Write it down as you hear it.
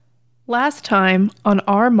Last time on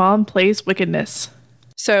Our Mom Plays Wickedness.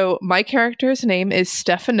 So my character's name is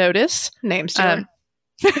Stephanotis. Names to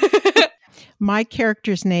My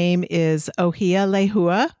character's name is Ohia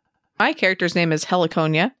Lehua. My character's name is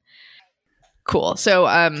Heliconia. Cool. So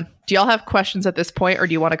do y'all have questions at this point, or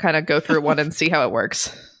do you want to kind of go through one and see how it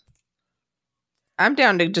works? I'm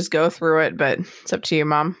down to just go through it, but it's up to you,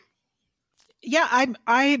 Mom. Yeah,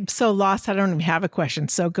 I'm so lost I don't even have a question.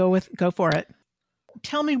 So go for it.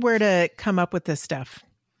 Tell me where to come up with this stuff.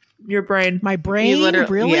 Your brain. My brain?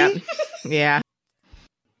 Really? Yeah. Yeah.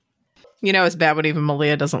 You know it's bad when even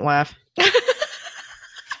Malia doesn't laugh. Y'all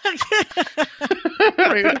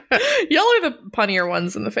are the punnier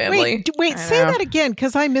ones in the family. Wait, say that again,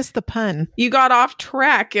 because I missed the pun. You got off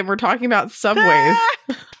track and we're talking about subways.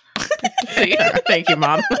 See? Thank you,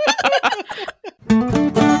 Mom.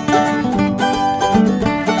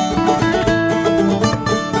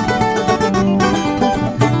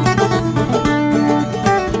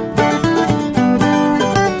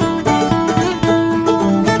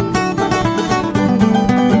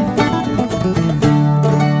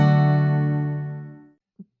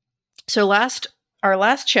 So our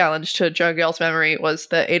last challenge to jog y'all's memory was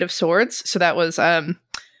the Eight of Swords. So that was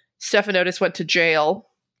Stephanotis went to jail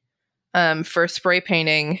for spray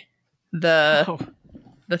painting the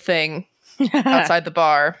thing outside the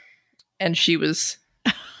bar, and she was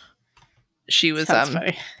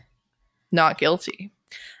not guilty.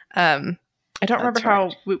 I don't remember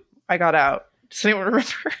how I got out. Does anyone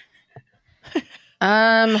remember?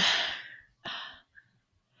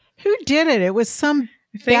 Who did it? It was some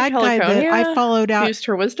bad guy that I followed out. Used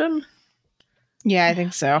her wisdom? Yeah, I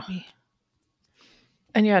think so.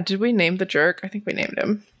 And yeah, did we name the jerk? I think we named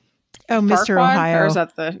him. Oh, Mr. Farquaad? Ohio. Or is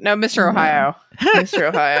that no, Mr. Ohio. Mr.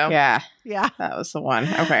 Ohio. Yeah. Yeah. That was the one.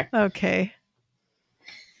 Okay. Okay.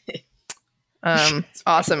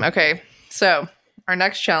 Awesome. Okay. So our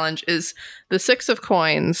next challenge is the Six of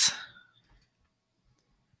Coins.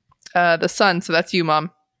 The sun. So that's you,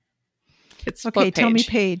 Mom. It's okay. Tell me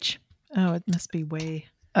page. Oh, it must be way.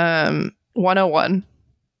 101.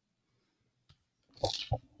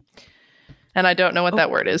 And I don't know what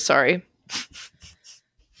that word is. Sorry.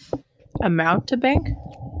 A mountebank?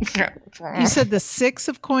 You said the Six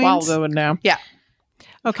of Coins? Well, they would know. Yeah.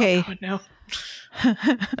 Okay. Oh, no.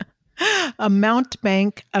 A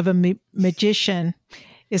mountebank of a magician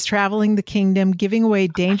is traveling the kingdom, giving away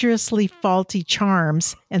dangerously faulty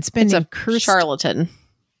charms and spending cursed charlatan.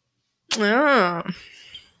 Oh.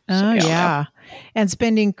 Oh, yeah. And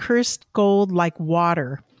spending cursed gold like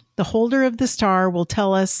water. The holder of the star will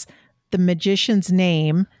tell us the magician's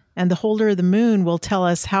name, and the holder of the moon will tell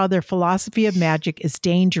us how their philosophy of magic is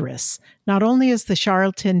dangerous. Not only is the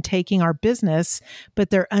charlatan taking our business, but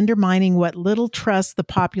they're undermining what little trust the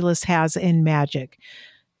populace has in magic.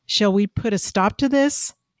 Shall we put a stop to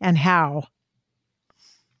this, and how?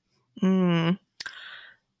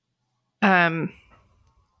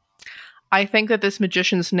 I think that this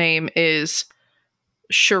magician's name is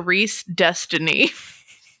Charisse Destiny.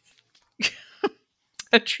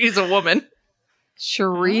 And she's a woman.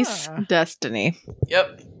 Charisse Destiny.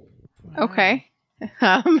 Yep. Okay.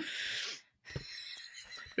 We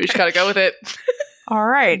just gotta go with it. All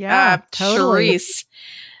right. Yeah, totally.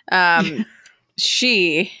 Charisse.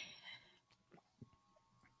 She.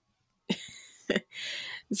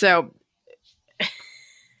 So,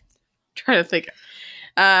 trying to think.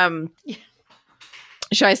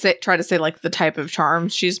 Should I try to say like the type of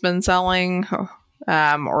charms she's been selling,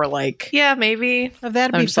 or like Yeah, maybe. Oh,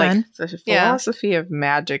 that'd be fun. Like, the philosophy of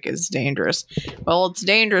magic is dangerous. Well, it's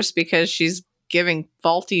dangerous because she's giving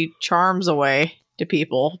faulty charms away to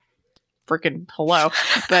people. Freaking hello,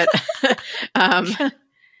 but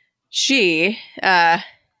she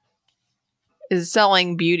is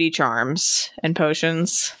selling beauty charms and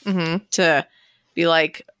potions to be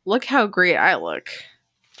like, look how great I look.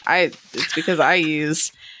 It's because I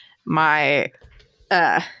use my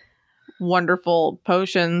wonderful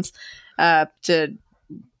potions to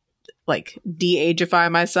like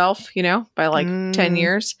de-ageify myself, by like 10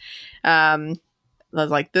 years.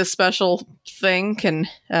 Like this special thing can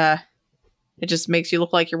it just makes you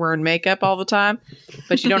look like you're wearing makeup all the time,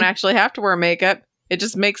 but you don't actually have to wear makeup. It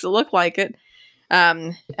just makes it look like it.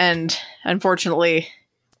 And unfortunately,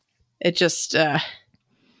 it just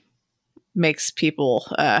makes people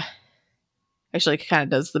actually kind of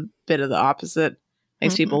does the bit of the opposite.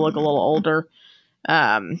 Makes people look a little older.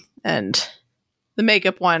 And the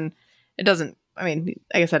makeup one, it doesn't, I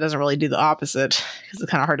guess that doesn't really do the opposite because it's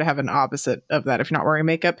kind of hard to have an opposite of that if you're not wearing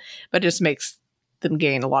makeup, but it just makes them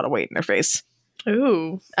gain a lot of weight in their face.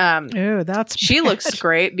 Ooh. Oh, that's she bad. looks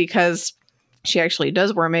great because she actually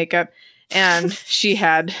does wear makeup, and she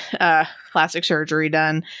had plastic surgery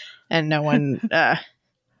done, and no one,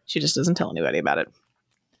 she just doesn't tell anybody about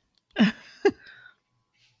it.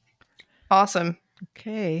 Awesome.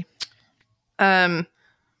 Okay. So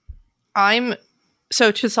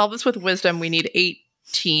to solve this with wisdom, we need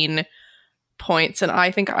 18 points, and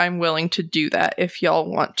I think I'm willing to do that if y'all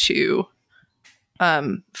want to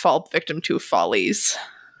fall victim to follies.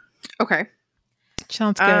 Okay.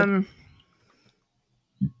 Sounds good.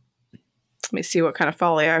 Let me see what kind of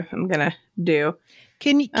folly I'm gonna do.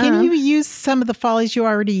 Can you use some of the follies you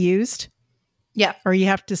already used? Yeah. Or you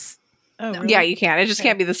have to... Oh, really? Yeah, you can. It just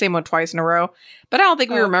can't be the same one twice in a row. But I don't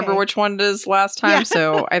think we remember which one it is last time, Yeah.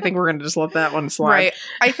 so I think we're going to just let that one slide. Right.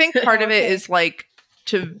 I think part of it is like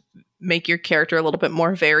to make your character a little bit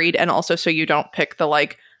more varied, and also so you don't pick the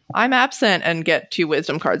like, I'm absent and get 2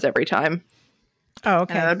 wisdom cards every time. Oh,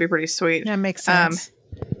 okay. Yeah, that'd be pretty sweet. That makes sense.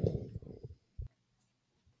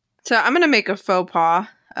 So I'm going to make a faux pas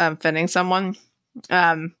offending someone.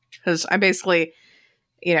 Because I basically,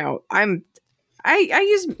 I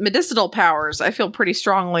use medicinal powers. I feel pretty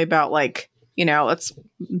strongly about, like, it's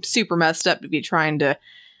super messed up to be trying to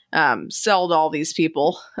sell to all these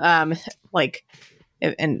people. Like,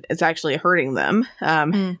 and it's actually hurting them.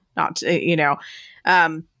 Not to,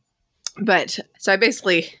 but so I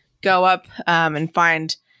basically go up and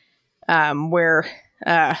find where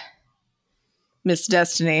Miss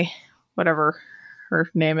Destiny, whatever her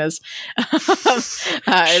name is,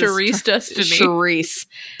 Charisse Destiny.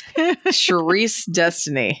 Charisse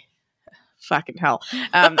Destiny. Fucking hell.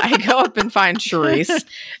 I go up and find Charisse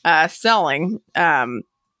selling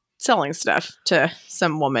stuff to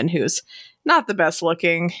some woman who's not the best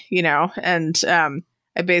looking, and I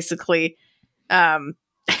basically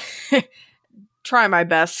try my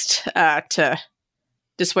best to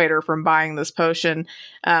dissuade her from buying this potion,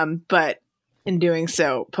 but in doing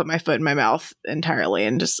so, put my foot in my mouth entirely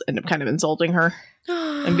and just end up kind of insulting her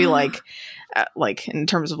and be like in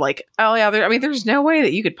terms of like, oh yeah, there's no way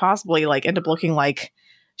that you could possibly like end up looking like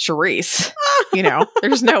Charisse.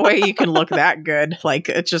 There's no way you can look that good. Like,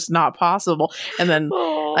 it's just not possible. And then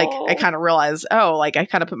like I kind of realize, I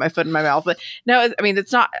kind of put my foot in my mouth. But no,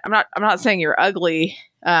 it's not. I'm not saying you're ugly.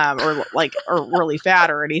 Or really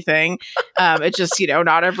fat or anything. It's just,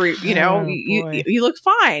 not every, you look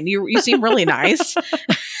fine. You seem really nice, and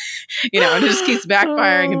it just keeps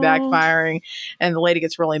backfiring and backfiring. And the lady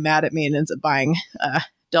gets really mad at me and ends up buying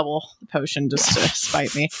double the potion just to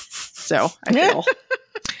spite me. So I feel.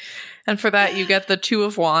 And for that, you get the 2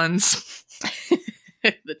 of Wands.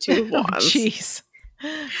 The 2 of Wands. Jeez.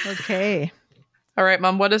 Okay. All right,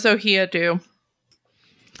 Mom, what does Ohia do?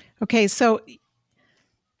 Okay, so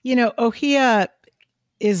Ohia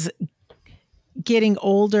is getting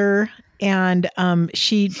older, and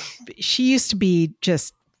she used to be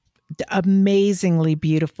just amazingly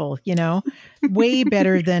beautiful, way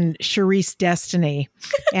better than Charisse Destiny.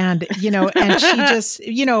 And, and she just,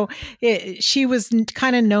 she was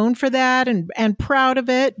kind of known for that and proud of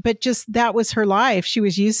it, but just that was her life. She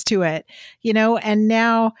was used to it, and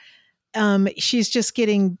now she's just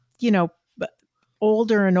getting,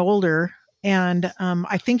 older and older. And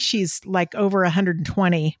I think she's like over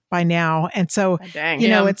 120 by now. And so,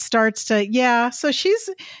 it starts to, so she's,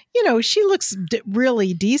 she looks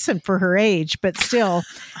really decent for her age, but still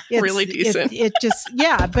it's really decent. It just,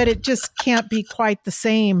 but it just can't be quite the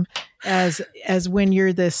same as when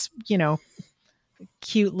you're this,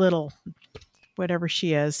 cute little, whatever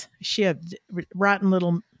she is. She a rotten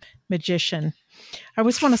little magician. I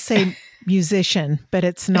always want to say musician, but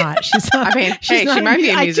it's not. She's not. She might be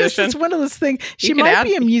a musician. It's one of those things. She might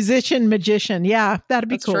be a musician magician. Yeah, that'd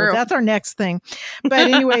be cool. True. That's our next thing. But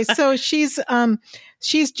anyway, so she's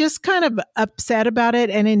just kind of upset about it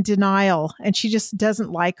and in denial, and she just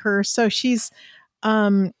doesn't like her. So she's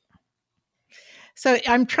so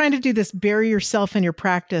I'm trying to do this: bury yourself in your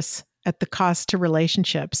practice at the cost to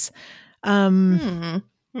relationships.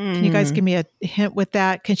 Can you guys give me a hint with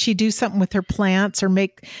that? Can she do something with her plants or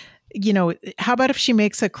make, how about if she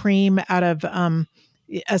makes a cream out of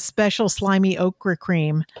a special slimy okra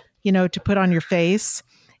cream, to put on your face?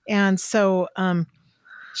 And so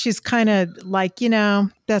she's kind of like,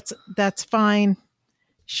 that's fine,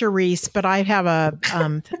 Charisse, but I have a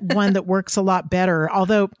one that works a lot better,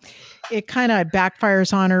 although it kind of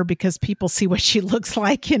backfires on her because people see what she looks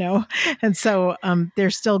like, and so they're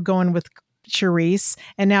still going with Charisse,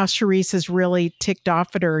 and now Charisse is really ticked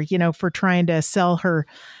off at her, for trying to sell her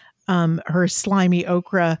slimy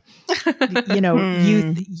okra,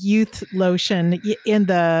 youth lotion in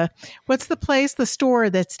what's the store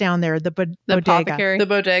that's down there, the bodega. The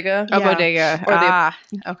bodega. Oh, bodega.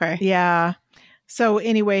 Okay. Yeah. So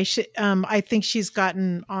anyway, I think she's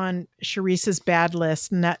gotten on Sharice's bad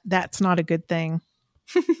list, and that's not a good thing.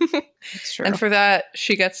 That's true. And for that,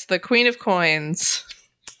 she gets the Queen of Coins.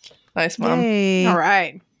 Nice, Mom. Yay. All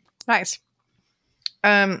right. Nice.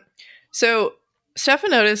 So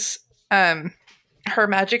Stephanotis, her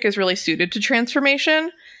magic is really suited to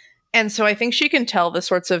transformation. And so I think she can tell the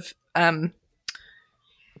sorts of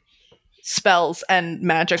spells and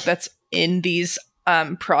magic that's in these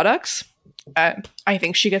products. I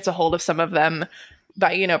think she gets a hold of some of them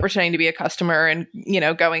by, pretending to be a customer and,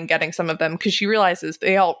 getting some of them, because she realizes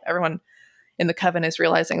everyone in the coven is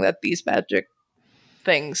realizing that these magic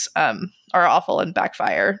things are awful and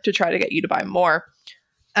backfire to try to get you to buy more.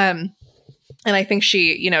 And I think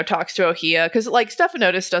she, talks to Ohia, because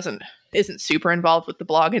Stephanotis isn't super involved with the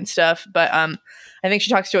blog and stuff, but I think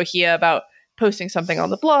she talks to Ohia about posting something on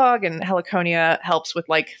the blog, and Heliconia helps with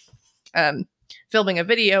filming a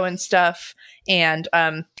video and stuff. And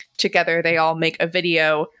together they all make a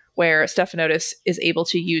video where Stephanotis is able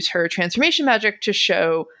to use her transformation magic to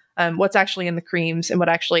show what's actually in the creams and what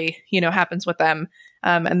actually, happens with them.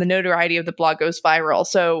 And the notoriety of the blog goes viral.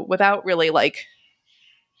 So without really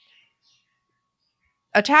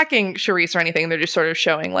attacking Sharice or anything, they're just sort of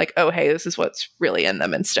showing oh, hey, this is what's really in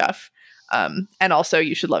them and stuff. And also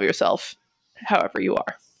you should love yourself however you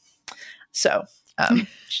are. So,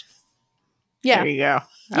 yeah. There you go.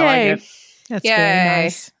 I Yay. like it. That's Yay. very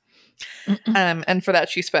nice. And for that,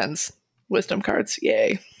 she spends wisdom cards.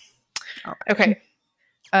 Yay. All right.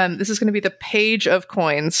 Okay. This is going to be the Page of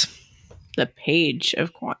Coins. The Page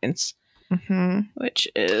of Coins, Mm-hmm. which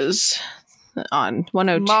is on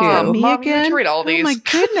 102. Mom, Me you need again? to read all these. Oh my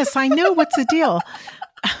goodness, I know what's the deal.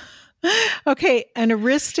 Okay, an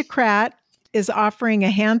aristocrat is offering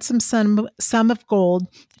a handsome sum of gold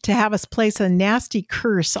to have us place a nasty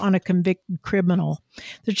curse on a convicted criminal.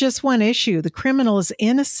 There's just one issue. The criminal is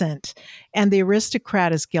innocent and the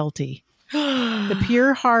aristocrat is guilty. The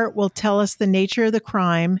pure heart will tell us the nature of the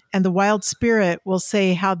crime, and the wild spirit will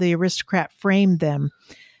say how the aristocrat framed them.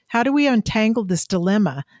 How do we untangle this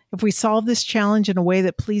dilemma? If we solve this challenge in a way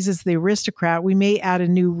that pleases the aristocrat, we may add a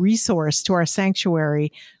new resource to our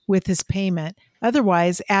sanctuary with his payment.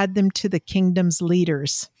 Otherwise, add them to the kingdom's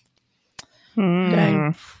leaders.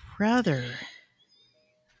 Dang. Brother.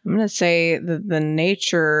 I'm going to say that the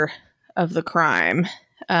nature of the crime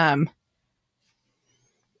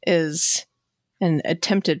is an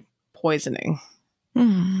attempted poisoning.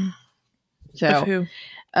 So, Of who?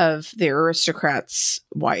 of the aristocrat's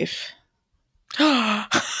wife.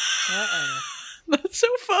 That's so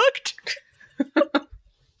fucked.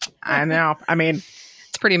 I know. I mean,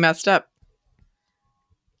 it's pretty messed up.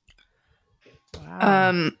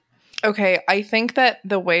 Wow. Okay, I think that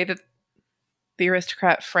the way that the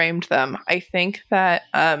aristocrat framed them, I think that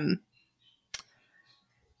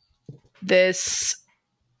this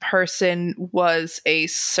person was a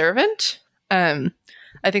servant. I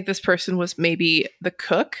think this person was maybe the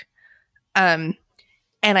cook. And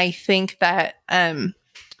I think that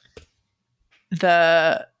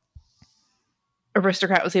the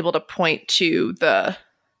aristocrat was able to point to the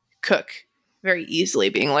cook very easily,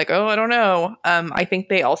 being like, oh, I don't know. I think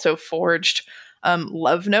they also forged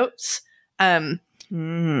love notes as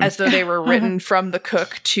though they were written from the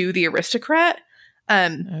cook to the aristocrat.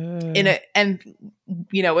 With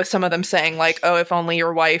some of them saying oh, if only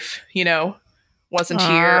your wife, wasn't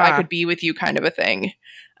here, I could be with you, kind of a thing.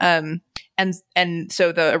 And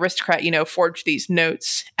so the aristocrat, forged these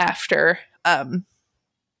notes after, or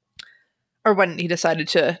when he decided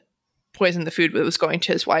to poison the food that was going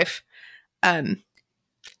to his wife. And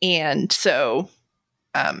so,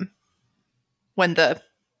 when the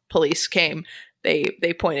police came,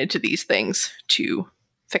 they pointed to these things to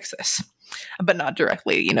fix this, but not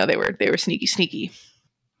directly. They were sneaky.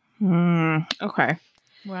 Okay.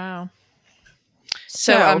 Wow.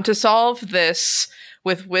 So to solve this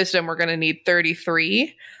with wisdom, we're going to need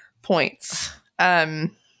 33 points. We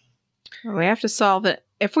have to solve it.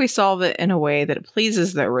 If we solve it in a way that it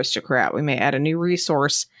pleases the aristocrat, we may add a new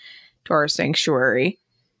resource to our sanctuary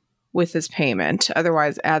with his payment.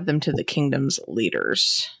 Otherwise, add them to the kingdom's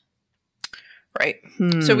leaders. Right.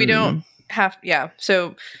 So we don't have,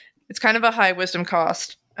 so it's kind of a high wisdom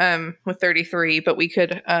cost with 33, but we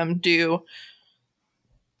could do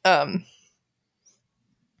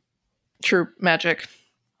true magic.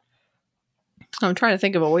 I'm trying to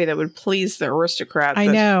think of a way that would please the aristocrat. I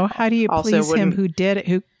know. How do you also please him wouldn't- who did it,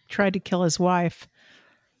 who tried to kill his wife?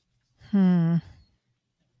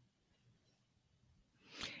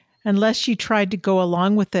 Unless you tried to go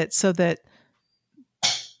along with it so that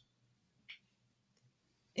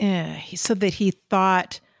he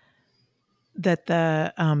thought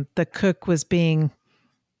the cook was being,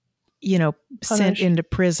 sent into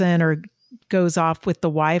prison or goes off with the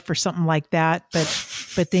wife or something like that.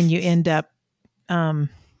 But then you end up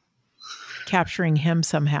capturing him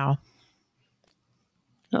somehow.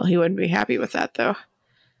 Well, he wouldn't be happy with that, though.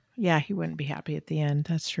 Yeah, he wouldn't be happy at the end.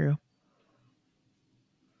 That's true.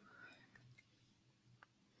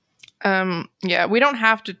 Yeah, we don't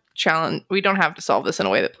have to solve this in a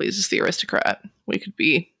way that pleases the aristocrat. We could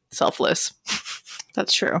be selfless.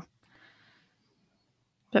 That's true.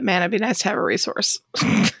 But man, it'd be nice to have a resource.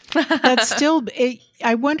 That's still,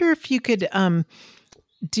 I wonder if you could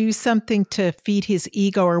do something to feed his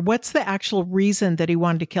ego, or what's the actual reason that he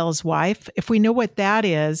wanted to kill his wife. If we know what that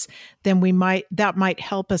is, then that might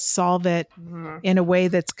help us solve it in a way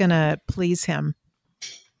that's going to please him.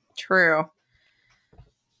 True.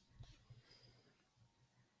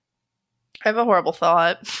 I have a horrible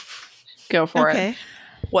thought. Go for it.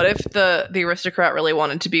 What if the aristocrat really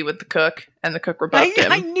wanted to be with the cook and the cook rebuffed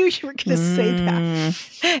him? I knew you were going to say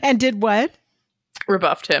that. And did what?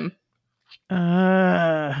 Rebuffed him.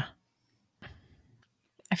 I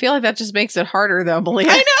feel like that just makes it harder, though, Malia.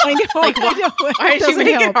 I know. Like, why did you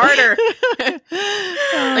make it harder? Like,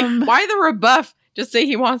 why the rebuff? Just say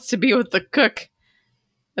he wants to be with the cook,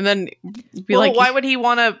 and then be like, why would he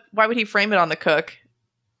frame it on the cook?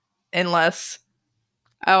 Unless,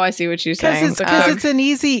 I see what you're saying. Because it's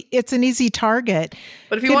an easy target.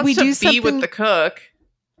 But if he wants to be with the cook,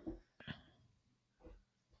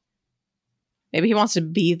 maybe he wants to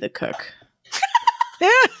be the cook.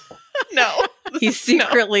 No, he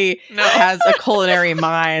secretly has a culinary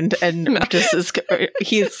mind, and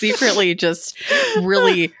he secretly just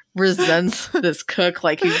really resents this cook.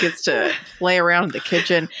 Like, he gets to play around in the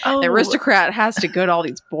kitchen. The aristocrat has to go to all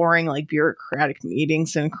these boring, like, bureaucratic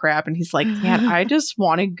meetings and crap, and he's like, man, I just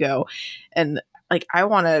want to go and, like, I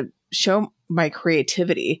want to show my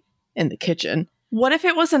creativity in the kitchen. What if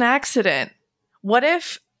it was an accident? What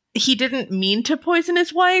if he didn't mean to poison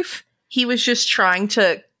his wife? He was just trying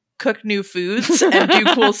to cook new foods and do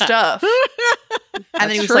cool stuff. And then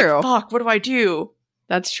he was like, fuck, what do I do?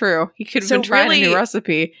 That's true. He could have been trying a new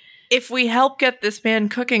recipe. If we help get this man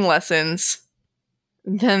cooking lessons,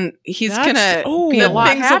 then he's going to be a lot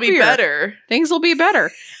things happier. Will be better. Things will be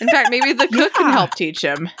better. In fact, maybe the cook can help teach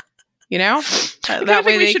him. That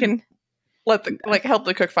way they can help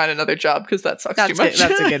the cook find another job, because that sucks too much.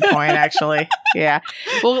 That's a good point, actually. Yeah.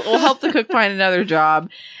 We'll help the cook find another job,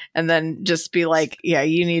 and then just be like, yeah,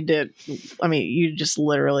 you need to, you just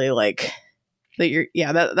literally like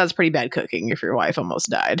that that's pretty bad cooking if your wife almost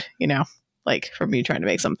died, like from you trying to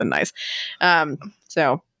make something nice.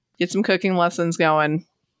 So get some cooking lessons going,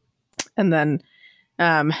 and then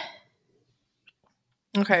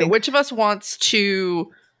okay, which of us wants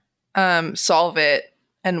to solve it,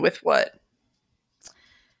 and with what?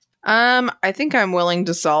 I think I'm willing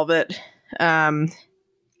to solve it.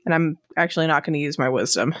 And I'm actually not going to use my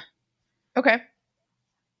wisdom. Okay.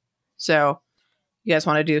 So, you guys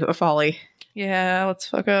want to do a folly? Yeah, let's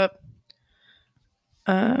fuck up.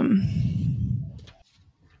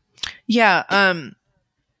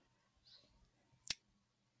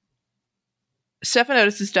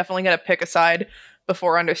 Stephanotis is definitely going to pick a side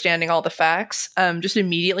before understanding all the facts. Just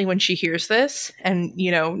immediately when she hears this and,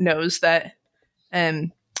 knows that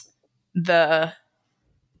I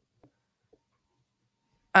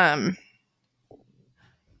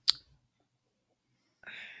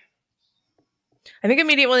think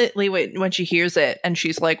immediately when she hears it and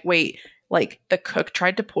she's like, wait, like the cook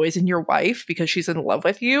tried to poison your wife because she's in love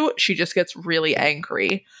with you, she just gets really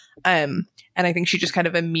angry. And I think she just kind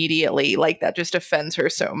of immediately, like, that just offends her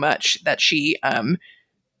so much that she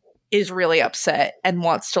is really upset and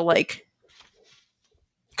wants to, like,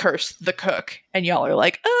 curse the cook. And y'all are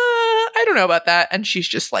like, I don't know about that. And she's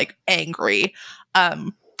just, like, angry.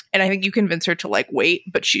 And I think you convince her to, like, wait,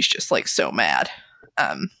 but she's just, like, so mad.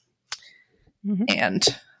 And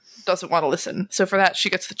doesn't want to listen. So for that,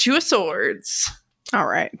 she gets the 2 of swords. All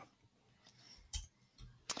right.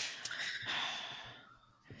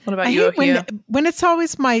 What about you? When it's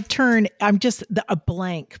always my turn, I'm just a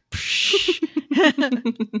blank.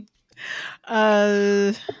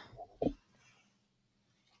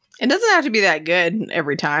 It doesn't have to be that good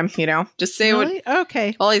every time, Just say really? what.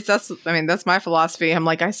 Okay. Well, at least that's my philosophy. I'm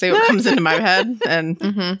like, I say what comes into my head,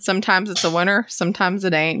 and sometimes it's a winner, sometimes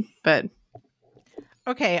it ain't. But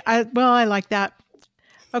okay, I like that.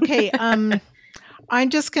 Okay, I'm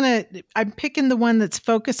picking the one that's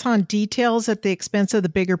focused on details at the expense of the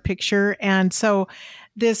bigger picture, and so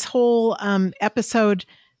this whole episode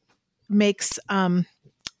makes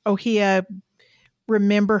Ohia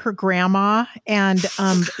remember her grandma and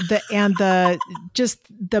the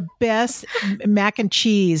best mac and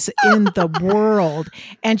cheese in the world,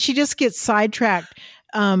 and she just gets sidetracked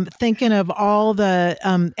thinking of all the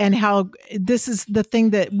and how this is the thing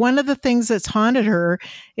that one of the things that's haunted her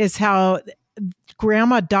is how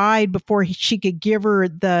grandma died before she could give her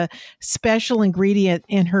the special ingredient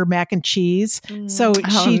in her mac and chease. So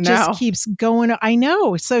she just keeps going. I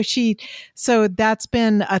know. So that's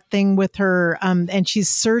been a thing with her. And she's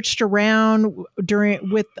searched around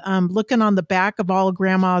looking on the back of all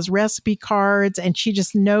grandma's recipe cards, and she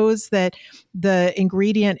just knows that the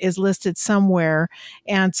ingredient is listed somewhere.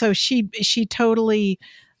 And so she totally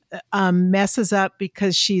messes up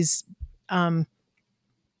because she's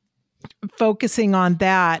focusing on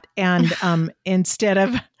that and instead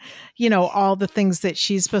of all the things that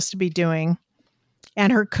she's supposed to be doing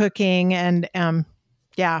and her cooking and the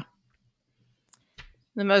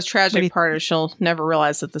most tragic part is she'll never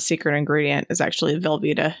realize that the secret ingredient is actually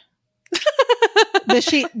Velveeta.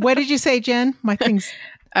 What did you say, Jen? My thing's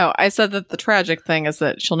I said that the tragic thing is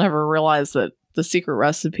that she'll never realize that the secret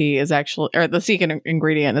recipe is actually, or the secret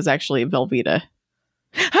ingredient is actually Velveeta.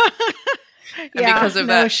 Because of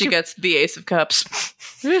that, she gets the Ace of Cups.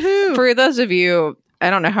 For those of you, I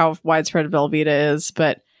don't know how widespread Velveeta is,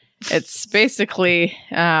 but it's basically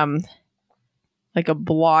like a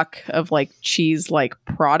block of like cheese-like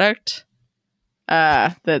product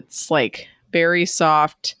that's like very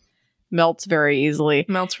soft, melts very easily.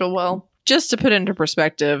 Melts real well. Just to put into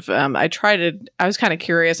perspective, I was kind of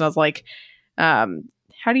curious. I was like, how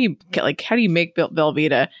do you make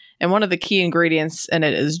Velveeta? And one of the key ingredients in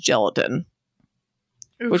it is gelatin.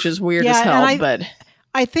 Oof. Which is weird as hell, but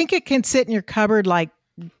I think it can sit in your cupboard like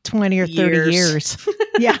 20 or 30 years.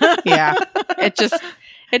 Yeah. Yeah. It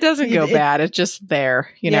doesn't go bad. It's just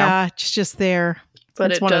there, you know? Yeah, it's just there.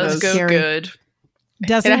 But it does go scary. Good.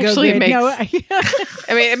 Doesn't go good.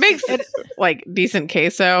 It makes like decent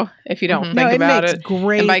queso if you don't think about it.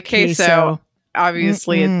 Great and by queso,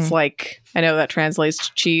 obviously it's like, I know that translates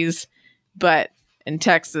to cheese, but in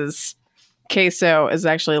Texas, queso is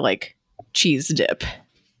actually like cheese dip.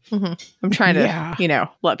 Mm-hmm. I'm trying to,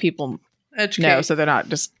 let people know so they're not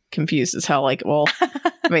just confused as hell. Like, well,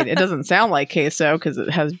 I mean, it doesn't sound like queso because it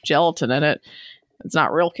has gelatin in it. It's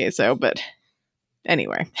not real queso, but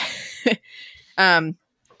anyway. On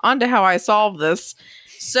to how I solve this.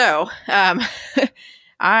 So,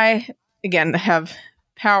 I, again, have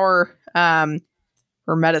power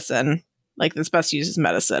for medicine. Like, this best uses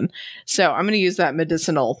medicine. So, I'm going to use that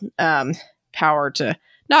medicinal power to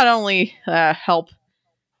not only help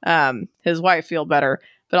his wife feel better,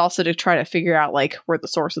 but also to try to figure out like where the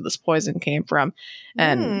source of this poison came from.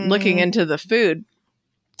 And looking into the food,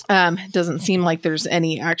 it doesn't seem like there's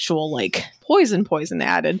any actual like poison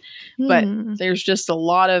added, but there's just a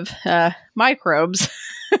lot of microbes,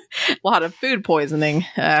 a lot of food poisoning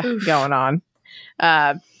going on.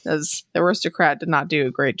 As the aristocrat did not do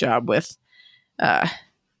a great job with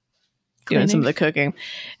doing some of the cooking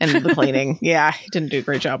and the cleaning. Yeah, he didn't do a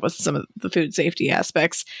great job with some of the food safety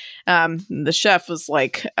aspects. The chef was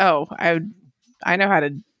like, "Oh, I know how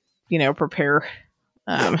to, prepare.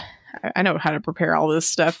 I know how to prepare all this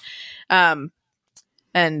stuff." And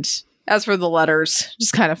as for the letters,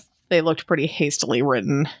 just kind of they looked pretty hastily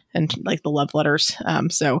written, and like the love letters.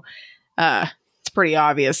 So it's pretty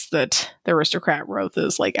obvious that the aristocrat wrote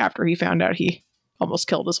this like after he found out he almost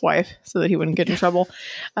killed his wife so that he wouldn't get in trouble.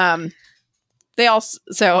 They also,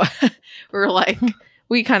 so we were like,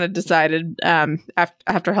 we kind of decided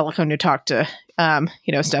after Heliconia talked to,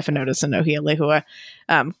 Stephanotis and Ohia Lehua,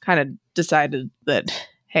 kind of decided that,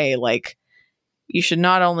 hey, like, you should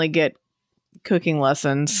not only get cooking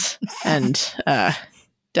lessons and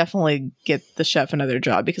definitely get the chef another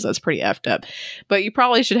job because that's pretty effed up, but you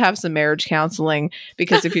probably should have some marriage counseling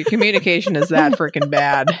because if your communication is that freaking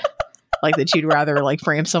bad, like that you'd rather like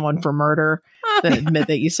frame someone for murder than admit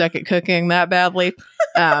that you suck at cooking that badly,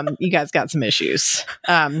 you guys got some issues.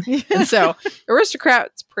 And so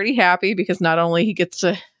aristocrat's pretty happy because not only he gets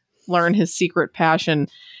to learn his secret passion,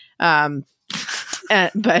 but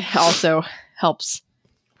also helps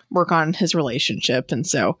work on his relationship. And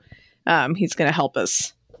so he's going to help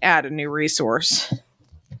us add a new resource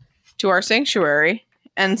to our sanctuary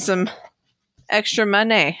and some extra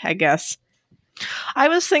money, I guess. I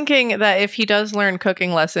was thinking that if he does learn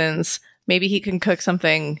cooking lessons, maybe he can cook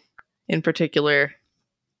something in particular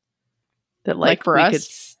that like for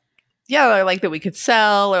us? Or like that we could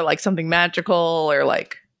sell, or like something magical, or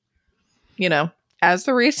like, as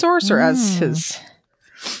the resource or as his...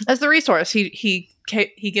 As the resource. He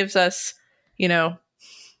gives us,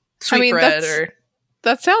 sweet bread or...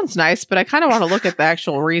 that sounds nice, but I kind of want to look at the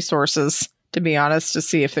actual resources, to be honest, to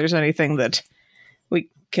see if there's anything that we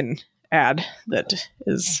can add that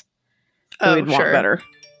is that we'd want better.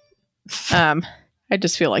 I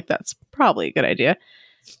just feel like that's probably a good idea,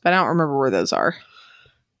 but I don't remember where those are.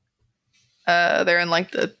 They're in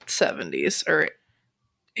like the 70s or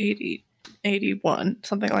 80, 81,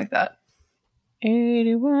 something like that.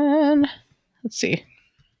 81. Let's see. Let's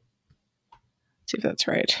see if that's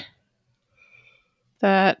right.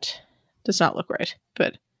 That does not look right,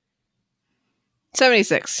 but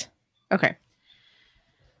 76. Okay.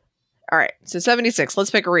 All right. So 76. Let's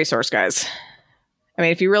pick a resource, guys. I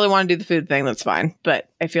mean, if you really want to do the food thing, that's fine. But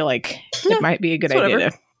I feel like it might be a good idea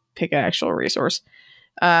to pick an actual resource.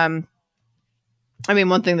 I mean,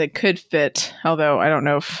 one thing that could fit, although I don't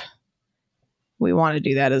know if we want to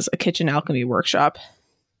do that, is a kitchen alchemy workshop.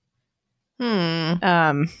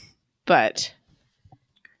 But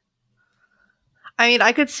I mean,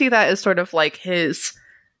 I could see that as sort of like his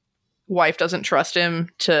wife doesn't trust him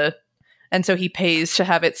and so he pays to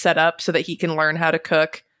have it set up so that he can learn how to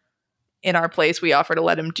cook. In our place, we offer to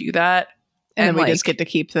let him do that. And then we just get to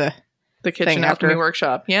keep the kitchen alchemy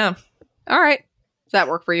workshop. Yeah. All right. Does that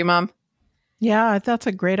work for you, Mom? Yeah, that's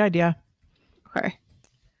a great idea. Okay.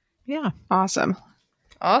 Yeah. Awesome.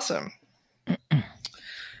 So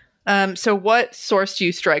what source do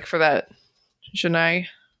you strike for that, Janae?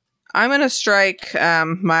 I'm going to strike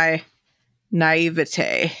my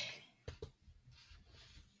naivete.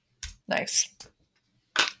 Nice.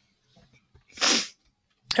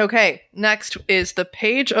 Okay, next is the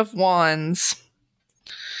Page of Wands.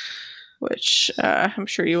 Which I'm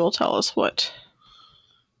sure you will tell us what.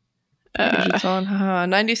 It's on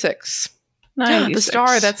 96. 96. The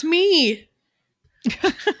star, that's me.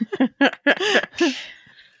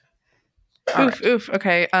 Oof.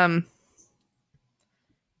 Okay.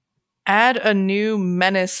 Add a new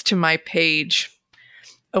menace to my page.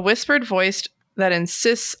 A whispered voice that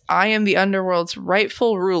insists I am the underworld's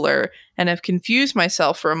rightful ruler and have confused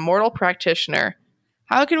myself for a mortal practitioner.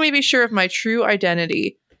 How can we be sure of my true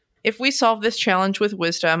identity? If we solve this challenge with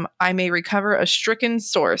wisdom, I may recover a stricken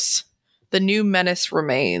source. The new menace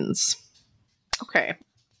remains. Okay.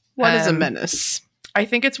 What is a menace? I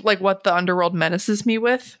think it's like what the underworld menaces me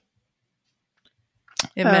with.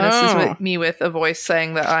 It menaces me with a voice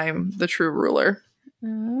saying that I'm the true ruler.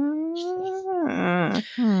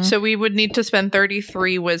 So we would need to spend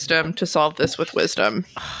 33 wisdom to solve this with wisdom.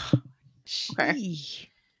 Okay.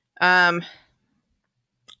 I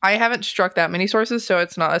haven't struck that many sources, so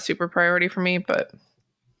it's not a super priority for me, but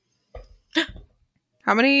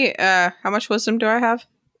how much wisdom do I have?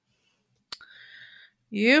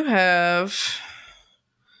 You have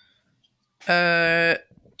 2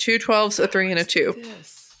 12s, a 3, and a 2.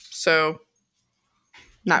 So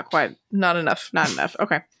not quite. Not enough. Not enough.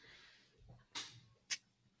 Okay.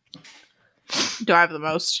 Do I have the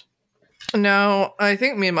most? No, I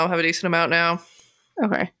think me and Mom have a decent amount now.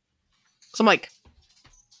 Okay. So I'm like,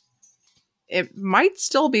 it might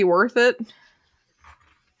still be worth it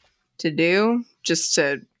to do, just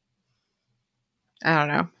to, I don't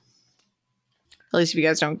know. At least if you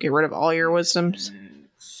guys don't get rid of all your wisdoms.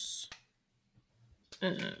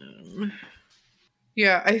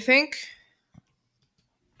 Yeah, I think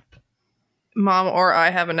Mom or I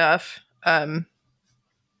have enough.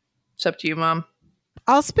 It's up to you, Mom.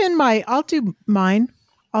 I'll do mine.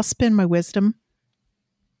 I'll spend my wisdom.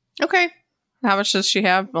 Okay. How much does she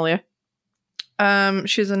have, Malia?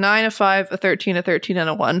 She's a 9, a 5, a 13, a 13, and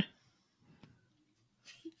a 1.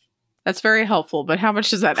 That's very helpful, but how much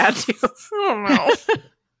does that add to?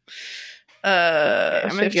 I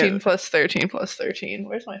don't know. 15 plus 13 plus 13.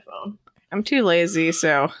 Where's my phone? I'm too lazy,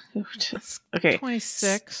 so okay.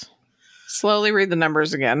 26. Slowly read the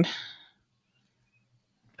numbers again.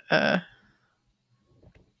 I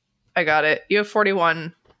got it. You have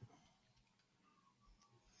 41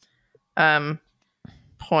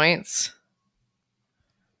 points.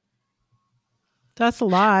 That's a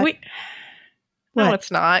lot. Wait. No,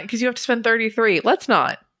 it's not, because you have to spend 33. Let's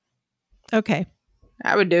not. Okay.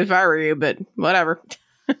 I would do if I were you, but whatever.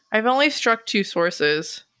 I've only struck 2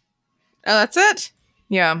 sources. Oh, that's it?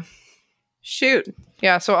 Yeah. Shoot.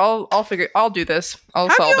 Yeah, so I'll do this. I'll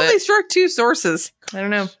solve it. How have you only struck 2 sources? I don't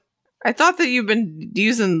know. I thought that you've been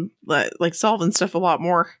using, like, solving stuff a lot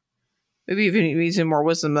more. Maybe even using more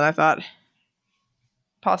wisdom than I thought.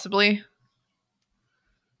 Possibly.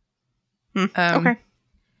 Okay.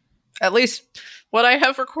 At least what I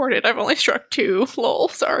have recorded, I've only struck 2. Lol.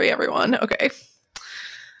 Sorry, everyone. Okay.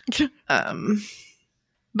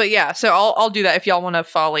 But yeah, so I'll do that if y'all want to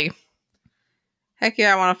folly. Heck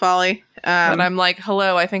yeah, I want to folly. And I'm like,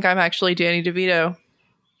 hello, I think I'm actually Danny DeVito.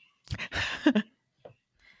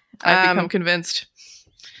 I've become convinced.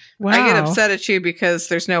 Wow. I get upset at you because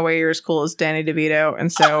there's no way you're as cool as Danny DeVito,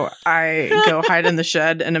 and so I go hide in the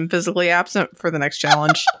shed and am physically absent for the next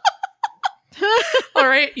challenge. All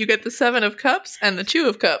right, you get the 7 of Cups and the 2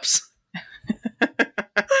 of Cups.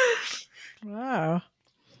 Wow.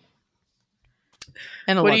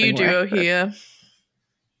 In a What do you loving do, way, but- Ohia?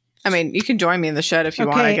 I mean, you can join me in the shed if you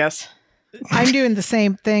want, I Okay. guess. I'm doing the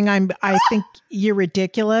same thing. I think you're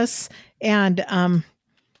ridiculous. And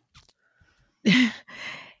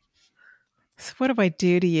so what do I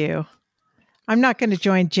do to you? I'm not going to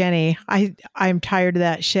join Jenny. I'm tired of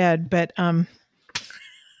that shed, but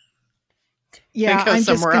yeah, Go I'm just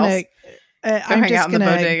somewhere gonna else. Go I'm hang just out in the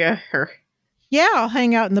gonna bodega. Or yeah, I'll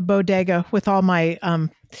hang out in the bodega with all my my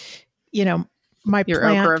Your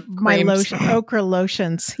plant, okra my creams. lotion, okra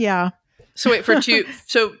lotions. Yeah. So wait, for 2,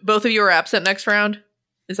 so both of you are absent next round?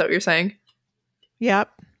 Is that what you're saying? Yep.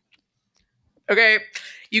 Okay,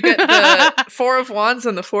 you get the 4 of Wands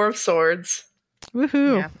and the 4 of Swords.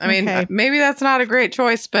 Woohoo. yeah. I mean, Okay. maybe that's not a great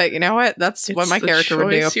choice, but you know what? That's what my It's the character would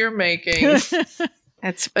do. choice you're making.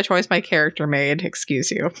 It's a choice my character made. Excuse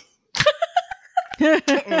you.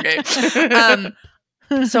 Okay.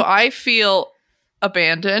 So I feel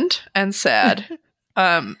abandoned and sad.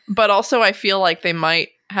 But also I feel like they might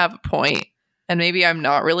have a point, and maybe I'm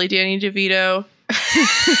not really Danny DeVito.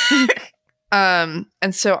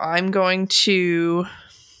 And so I'm going to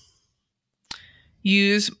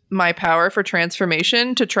use my power for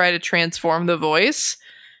transformation to try to transform the voice.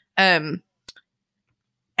 And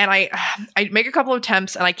I make a couple of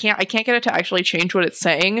attempts, and I can't get it to actually change what it's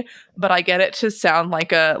saying, but I get it to sound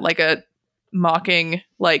like a mocking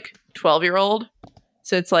 12-year-old.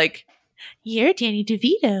 So it's like, "You're Danny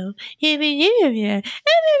DeVito,"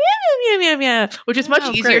 which is much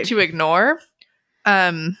Oh, easier great. to ignore.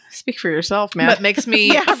 Speak for yourself, man. But makes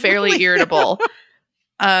me Yeah, fairly really. irritable.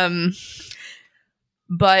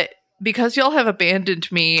 But because y'all have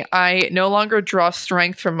abandoned me, I no longer draw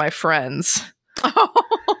strength from my friends. Oh,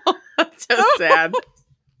 that's so sad.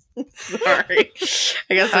 Sorry.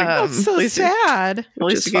 I guess That's so at least, sad. at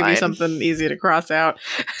least is to give you fine. something easy to cross out.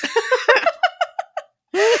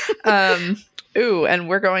 Ooh, and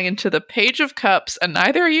we're going into the Page of Cups, and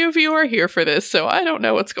neither of you are here for this, so I don't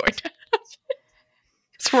know what's going to.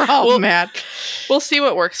 So we're all Well- mad. We'll see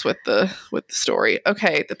what works with the story.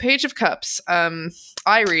 Okay, the Page of Cups.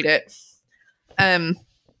 I read it.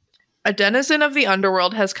 A denizen of the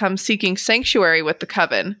underworld has come seeking sanctuary with the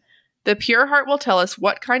coven. The pure heart will tell us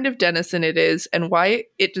what kind of denizen it is and why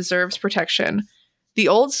it deserves protection. The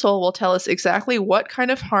old soul will tell us exactly what kind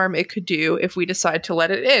of harm it could do if we decide to let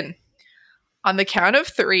it in. On the count of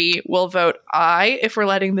 3, we'll vote aye if we're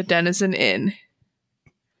letting the denizen in.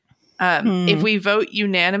 If we vote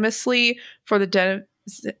unanimously for the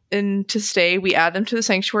denizen to stay, we add them to the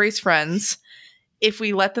sanctuary's friends. If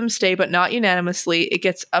we let them stay but not unanimously, it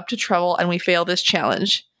gets up to trouble and we fail this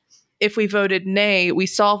challenge. If we voted nay, we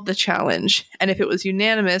solve the challenge. And if it was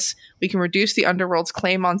unanimous, we can reduce the underworld's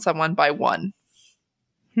claim on someone by 1.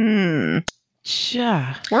 Yeah.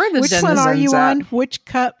 Where are the Which one are you denizens at? on? Which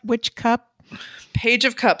cup? Which cup? Page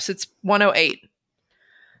of Cups, it's 108.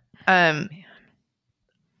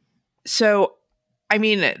 So, I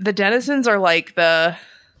mean, the denizens are like that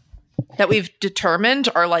we've determined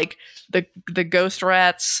are like the ghost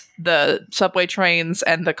rats, the subway trains,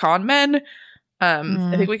 and the con men.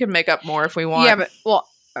 I think we can make up more if we want. Yeah, but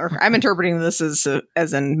I'm interpreting this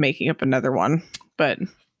as in making up another one. But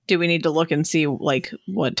do we need to look and see like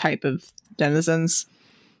what type of denizens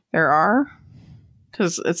there are?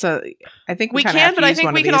 Because I think we kinda can, have to but I use think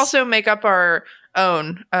one we of can these. also make up our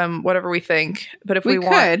own, whatever we think. But if we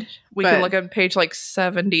want, could we but can look at page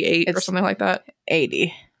 78 or it's- something like that.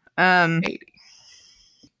 80. 80.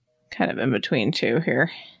 Kind of in between two here.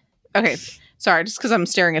 Okay, sorry, just because I'm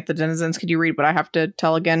staring at the denizens, could you read what I have to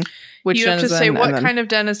tell again? Which You have to denizen, say and what then- kind of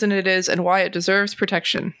denizen it is and why it deserves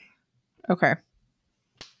protection. Okay.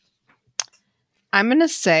 I'm gonna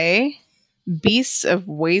say beasts of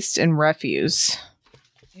waste and refuse.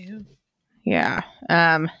 Yeah.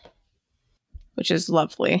 Which is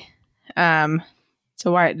lovely. So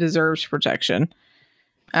why it deserves protection.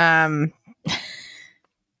 Can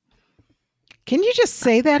you just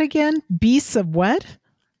say that again? Beasts of what?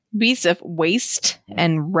 Beasts of waste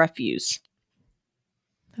and refuse.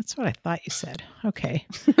 That's what I thought you said. Okay.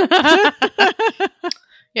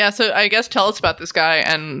 Yeah, so I guess tell us about this guy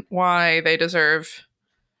and why they deserve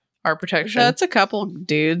our protection. That's a couple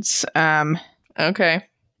dudes. Okay.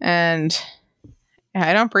 And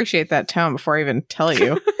I don't appreciate that tone before I even tell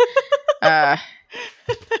you.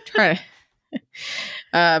 Try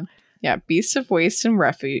to Yeah, beasts of waste and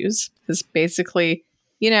refuse is basically,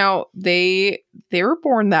 they were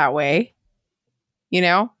born that way.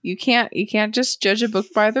 You can't just judge a book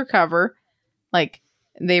by their cover. Like,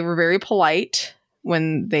 they were very polite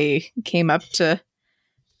when they came up to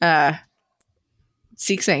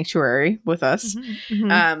seek sanctuary with us.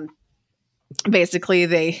 Basically,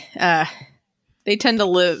 they tend to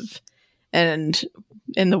live in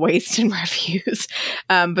the waste and refuse,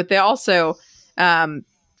 but they also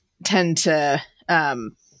tend to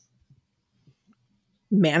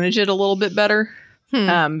manage it a little bit better.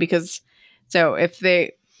 Because so if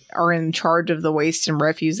they are in charge of the waste and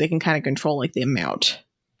refuse, they can kind of control like the amount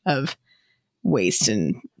of waste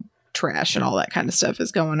and trash and all that kind of stuff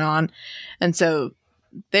is going on. And so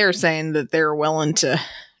they're saying that they're willing to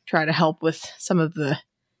try to help with some of the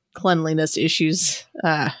cleanliness issues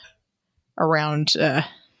around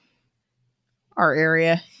our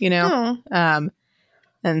area, and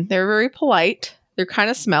they're very polite. They're kind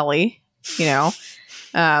of smelly, but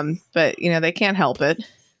they can't help it.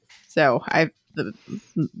 So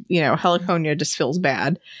Heliconia just feels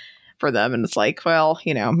bad for them, and it's like, well,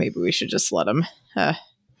 maybe we should just let them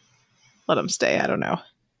stay. I don't know.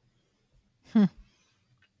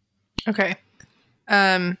 Okay.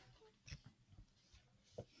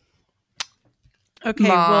 Okay.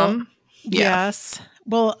 Mom. Well, yes.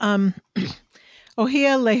 Well,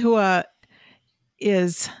 Ohia Lehua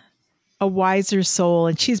is a wiser soul,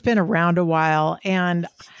 and she's been around a while, and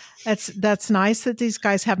that's nice that these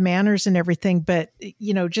guys have manners and everything, but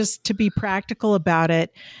just to be practical about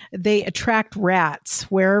it, they attract rats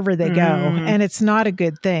wherever they go, and it's not a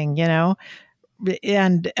good thing,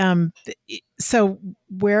 and so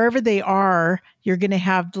wherever they are, you're going to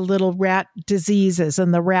have the little rat diseases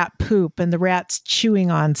and the rat poop and the rats chewing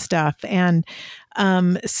on stuff. And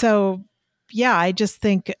so, yeah, I just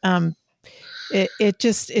think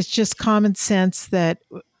it's just common sense that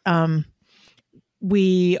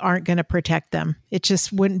we aren't going to protect them. It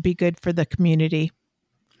just wouldn't be good for the community.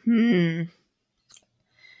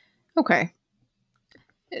 Okay.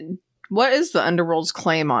 What is the Underworld's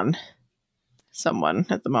claim on someone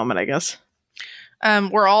at the moment, I guess?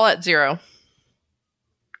 We're all at 0.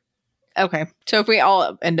 Okay. So if we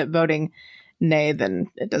all end up voting nay,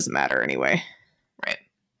 then it doesn't matter anyway.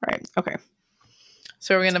 Right. Okay.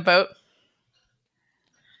 So we're going to vote?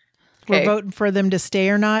 We're voting for them to stay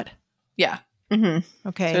or not? Yeah. Mm-hmm.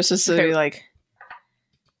 Okay. So it's just to be like...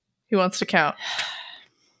 Who wants to count?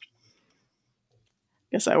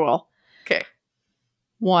 Guess I will. Okay.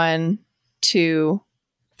 1, 2,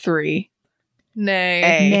 3.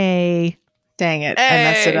 Nay. Nay. Dang it. I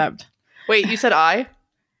messed it up. Wait, you said I?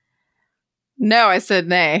 No, I said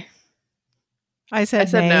nay. I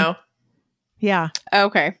said nay. No. Yeah.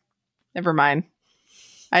 Okay. Never mind.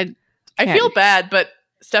 I feel bad, but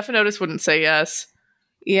Stephanotis wouldn't say yes.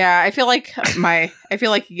 Yeah, I feel like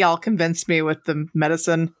y'all convinced me with the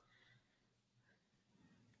medicine.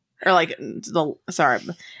 Or sorry,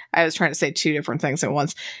 I was trying to say 2 different things at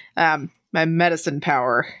once. My medicine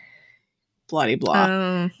power, bloody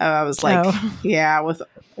blah. I was like, yeah, with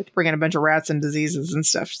bringing a bunch of rats and diseases and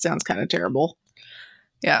stuff sounds kind of terrible.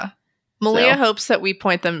 Yeah. Malia hopes that we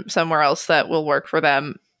point them somewhere else that will work for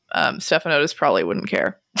them. Stephanotis probably wouldn't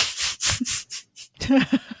care.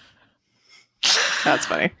 That's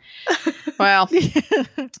funny. Well,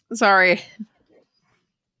 sorry,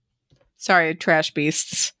 trash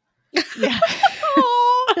beasts. Yeah.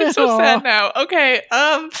 Oh, I'm so sad now. Okay,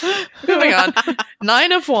 moving on.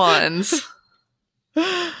 9 of Wands.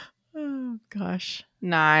 Oh gosh.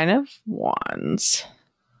 9 of Wands.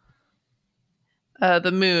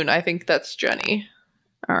 The Moon. I think that's Jenny.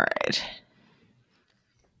 All right.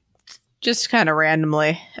 Just kind of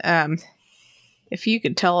randomly. If you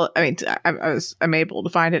could tell, I mean, I'm able to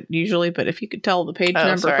find it usually, but if you could tell the page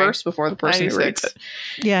number first before the person who reads it.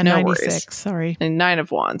 Yeah, no 96. Worries. Sorry. And 9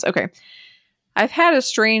 of Wands. Okay. I've had a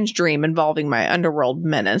strange dream involving my underworld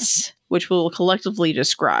menace, which we will collectively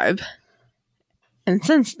describe. And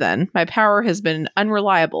since then, my power has been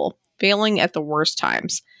unreliable, failing at the worst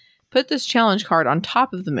times. Put this challenge card on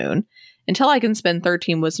top of the Moon. Until I can spend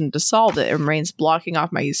 13 wisdom to solve it, it remains blocking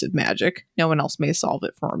off my use of magic. No one else may solve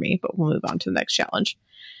it for me, but we'll move on to the next challenge.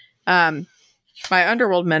 My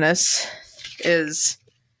underworld menace is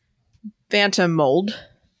Phantom Mold,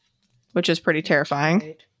 which is pretty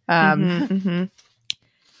terrifying. Which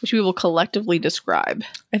we will collectively describe.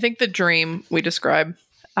 I think the dream we describe.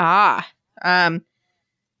 I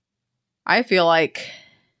feel like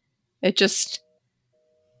it just,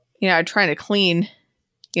 I'm trying to clean,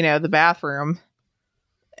 the bathroom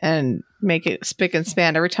and make it spick and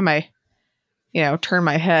span every time I, turn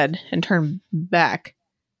my head and turn back.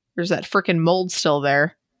 there's that freaking mold still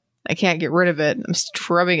there. I can't get rid of it. I'm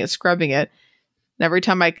scrubbing it. And every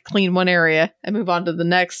time I clean one area, I move on to the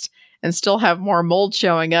next and still have more mold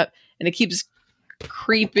showing up. And it keeps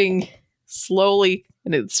creeping slowly,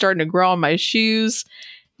 and it's starting to grow on my shoes,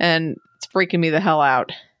 and it's freaking me the hell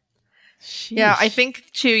out. Sheesh. Yeah, I think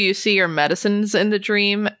too, you see your medicines in the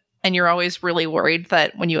dream, and you're always really worried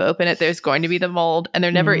that when you open it, there's going to be the mold, and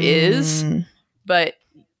there never is, but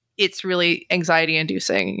it's really anxiety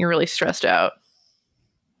inducing. You're really stressed out.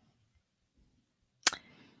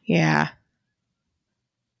 Yeah.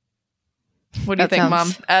 What do you think,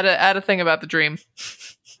 Mom? Add a thing about the dream.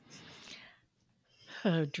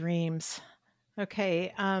 Oh, dreams.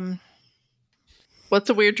 Okay. What's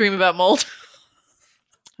a weird dream about mold?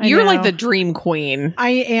 You're like the dream queen. I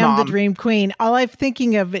am Mom. the dream queen. All I'm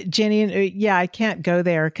thinking of, Jenny, and I can't go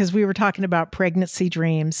there because we were talking about pregnancy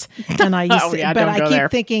dreams, and I used to, but I keep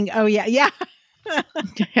thinking, yeah.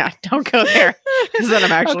 Yeah, don't go there because then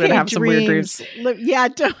I'm actually gonna have some weird dreams. Yeah,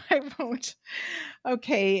 I won't.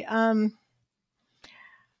 Okay.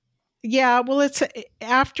 Yeah. Well, it's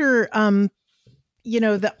after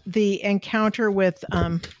the encounter with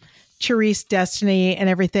Charisse Destiny and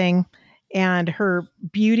everything, and her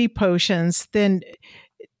beauty potions. Then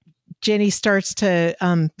Jenny starts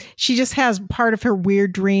to, she just has part of her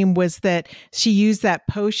weird dream was that she used that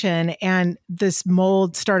potion and this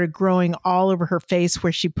mold started growing all over her face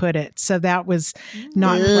where she put it. So that was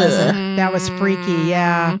not pleasant. That was freaky.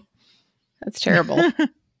 Yeah. That's terrible.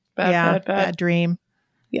 Bad dream.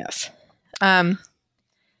 Yes. I'm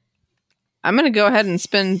going to go ahead and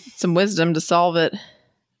spend some wisdom to solve it.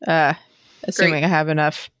 Assuming Great. I have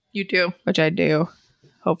enough. You do. Which I do.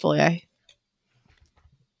 Hopefully I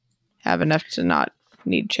have enough to not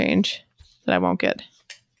need change that I won't get.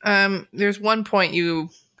 There's 1 point you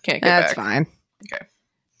can't get back. That's fine. Okay.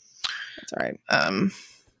 That's all right.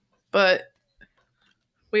 But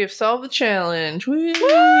we have solved the challenge.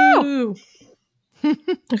 Woo!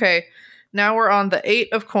 Okay. Now we're on the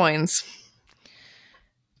 8 of coins.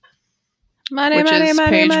 Money, which is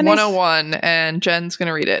page money. 101, and Jen's going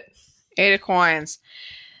to read it. 8 of coins.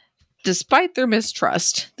 Despite their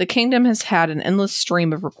mistrust, the kingdom has had an endless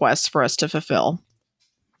stream of requests for us to fulfill.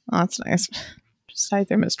 Oh, that's nice. Despite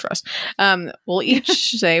their mistrust. We'll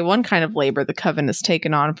each say one kind of labor the coven has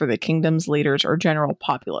taken on for the kingdom's leaders or general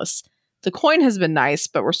populace. The coin has been nice,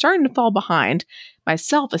 but we're starting to fall behind.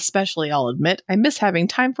 Myself especially, I'll admit. I miss having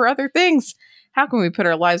time for other things. How can we put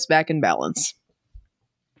our lives back in balance?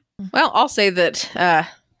 Well, I'll say that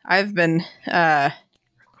I've been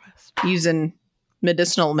using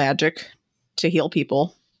medicinal magic to heal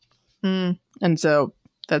people. And so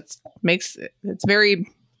it's very...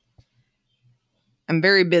 I'm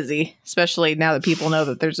very busy, especially now that people know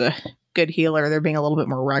that there's a good healer. They're being a little bit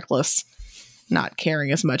more reckless, not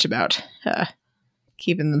caring as much about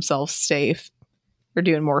keeping themselves safe. They're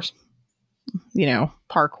doing more,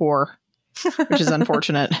 parkour, which is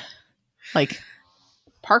unfortunate. Like,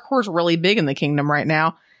 parkour's really big in the kingdom right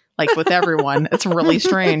now. Like, with everyone. It's really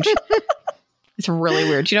strange. It's really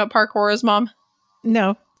weird. Do you know what parkour is, Mom?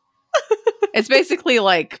 No. It's basically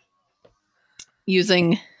like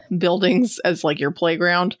using buildings as like your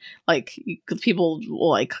playground. Like, people will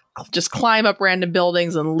like just climb up random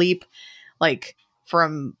buildings and leap like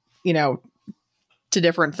from, to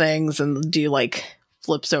different things and do like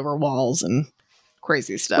flips over walls and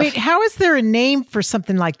crazy stuff. Wait, how is there a name for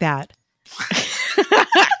something like that?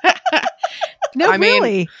 No,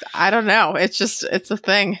 really? Mean, I don't know. It's a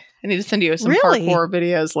thing. I need to send you some parkour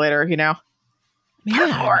videos later, Man.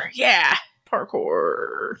 Parkour, yeah.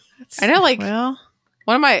 Parkour. I know, like, well,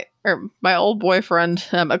 one of my old boyfriend,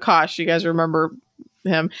 Akash, you guys remember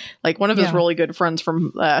him? Like, one of his really good friends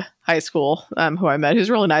from high school, who I met, who's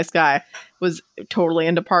a really nice guy, was totally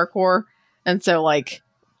into parkour. And so, like,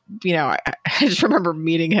 I just remember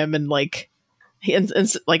meeting him and, like, I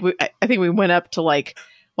think we went up to, like,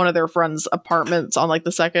 one of their friends' apartments on, like,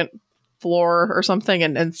 the second floor or something,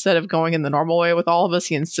 and instead of going in the normal way with all of us,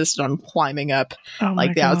 he insisted on climbing up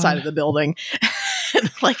the outside of the building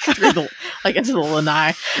like through the into the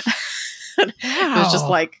lanai. It was just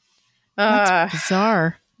like that's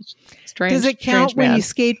bizarre. Strange. Does it count when you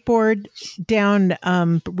skateboard down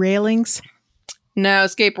railings? No,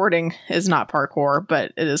 skateboarding is not parkour,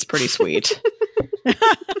 but it is pretty sweet.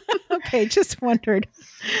 Okay, just wondered.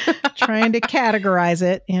 Trying to categorize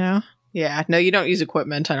it, Yeah, no, you don't use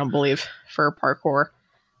equipment, I don't believe, for parkour,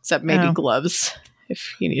 except maybe gloves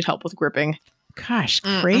if you need help with gripping. Gosh,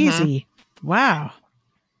 crazy. Wow.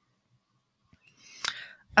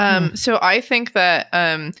 So I think that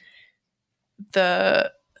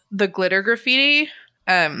the glitter graffiti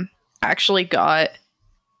actually got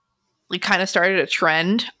like kind of started a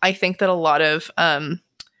trend. I think that a lot of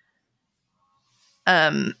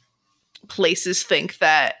places think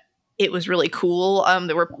that it was really cool.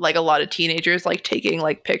 There were like a lot of teenagers like taking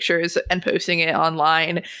like pictures and posting it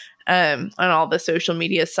online on all the social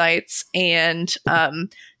media sites. And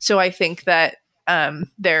so I think that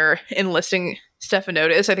they're enlisting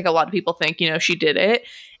Stephanotis. I think a lot of people think, she did it.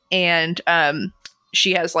 And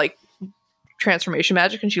she has like transformation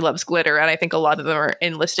magic and she loves glitter. And I think a lot of them are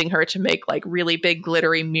enlisting her to make like really big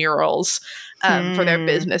glittery murals for their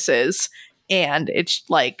businesses. And it's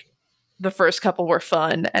like the first couple were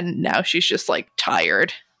fun. And now she's just like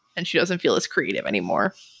tired and she doesn't feel as creative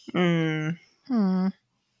anymore.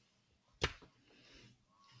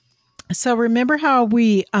 So remember how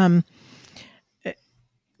we have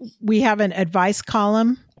an advice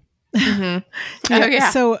column? Mm-hmm. Oh,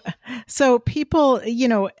 yeah. So people,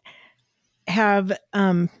 have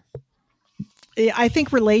I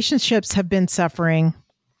think relationships have been suffering,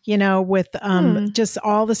 with just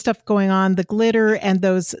all the stuff going on, the glitter and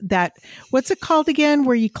what's it called again,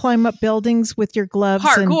 where you climb up buildings with your gloves?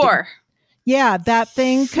 Parkour. Yeah, that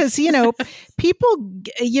thing. Because, people,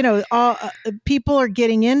 people are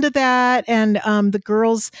getting into that. And the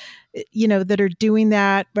girls, that are doing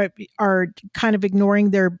that, but are kind of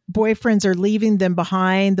ignoring their boyfriends or leaving them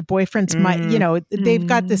behind. The boyfriends might, they've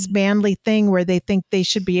got this manly thing where they think they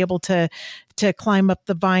should be able to climb up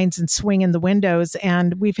the vines and swing in the windows.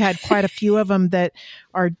 And we've had quite a few of them that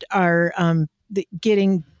are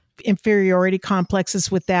getting inferiority complexes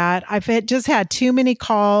with that. I've just had too many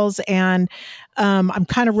calls, and I'm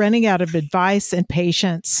kind of running out of advice and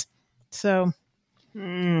patience. So,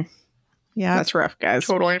 yeah, that's rough, guys.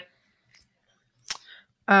 Totally.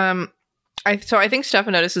 I think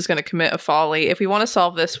Stephanotis is going to commit a folly. If we want to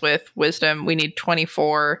solve this with wisdom, we need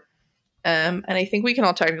 24. And I think we can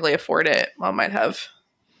all technically afford it. Mom might have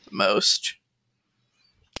most.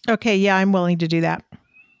 Okay, yeah, I'm willing to do that.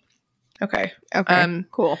 Okay.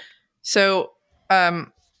 Cool. So, I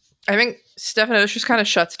think Stephanotis just kind of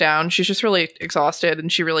shuts down. She's just really exhausted and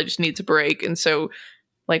she really just needs a break. And so,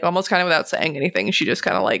 like, almost kind of without saying anything, she just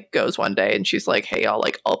kind of like goes one day and she's like, hey, I'll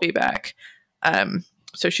be back.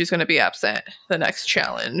 So she's going to be absent the next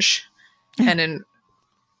challenge. And in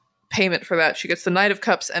payment for that, she gets the Knight of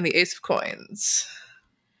Cups and the Ace of Coins.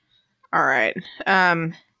 All right.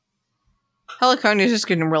 Heliconia's just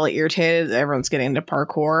getting really irritated that everyone's getting into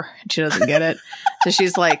parkour and she doesn't get it. So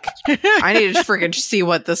she's like, I need to freaking see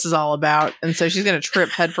what this is all about. And so she's going to trip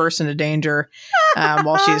headfirst into danger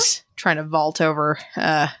while she's trying to vault over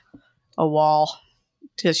a wall.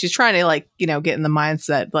 Because she's trying to, like, get in the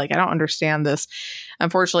mindset, like, I don't understand this.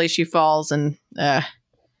 Unfortunately, she falls and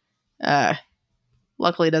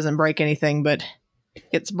luckily doesn't break anything, but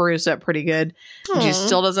gets bruised up pretty good. And she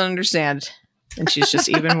still doesn't understand. And she's just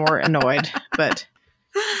even more annoyed. But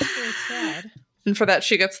very sad. And for that,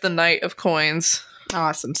 she gets the Knight of Coins.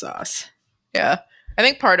 Awesome sauce. Yeah. I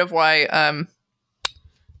think part of why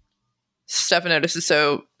Stephanotis is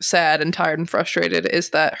so sad and tired and frustrated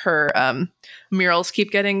is that her murals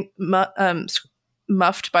keep getting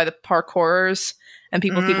muffed by the parkourers, and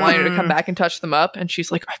people keep wanting her to come back and touch them up. And she's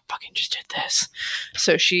like, I fucking just did this.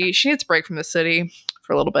 So she needs a break from the city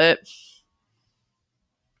for a little bit.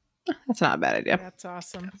 That's not a bad idea. That's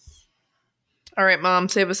awesome. All right, Mom,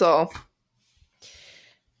 save us all.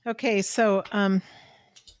 Okay, so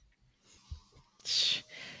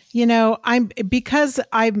because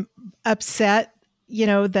I'm upset,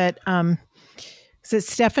 that is it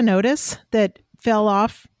Stephanotis that fell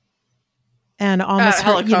off and almost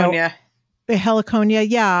Heliconia. Heliconia.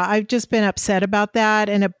 Yeah, I've just been upset about that,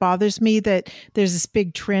 and it bothers me that there's this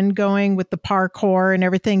big trend going with the parkour and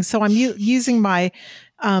everything. So I'm using my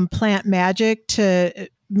plant magic to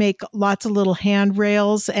make lots of little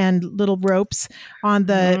handrails and little ropes on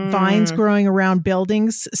the vines growing around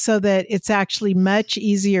buildings, so that it's actually much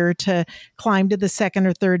easier to climb to the second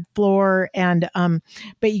or third floor. And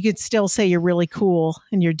but you could still say you're really cool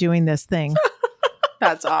and you're doing this thing.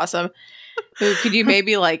 That's awesome. Could you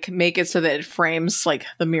maybe like make it so that it frames like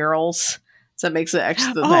the murals, so it makes it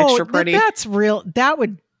extra pretty? That's real.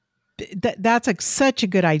 That's such a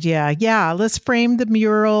good idea. Yeah, let's frame the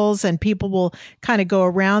murals and people will kind of go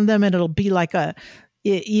around them, and it'll be like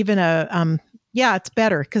it's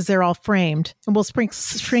better because they're all framed, and we'll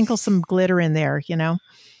sprinkle some glitter in there.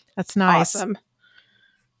 That's nice. Awesome.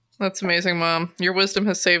 That's amazing, Mom. Your wisdom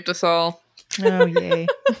has saved us all. Oh, yay.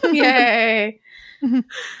 Yay.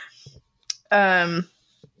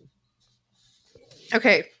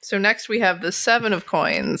 Okay, so next we have the 7 of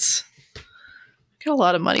Coins. Got a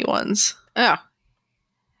lot of money ones. Oh.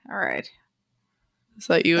 All right. Is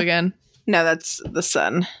that you again? No, that's the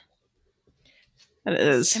sun. That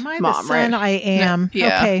is Am I Mom, the son right? I am? No,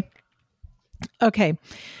 yeah. Okay.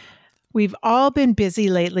 We've all been busy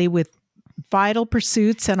lately with vital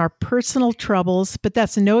pursuits and our personal troubles, but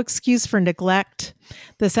that's no excuse for neglect.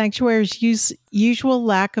 The sanctuary's usual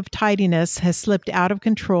lack of tidiness has slipped out of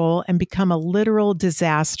control and become a literal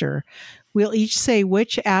disaster. We'll each say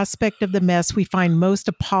which aspect of the mess we find most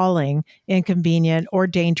appalling, inconvenient, or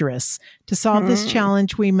dangerous. To solve this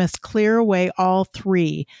challenge, we must clear away all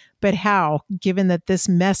three. But how, given that this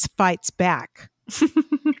mess fights back?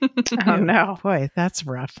 Oh, no. Boy, that's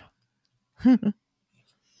rough.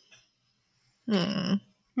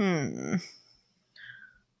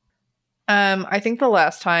 I think the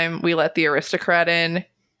last time we let the aristocrat in,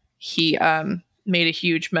 he made a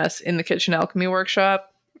huge mess in the kitchen alchemy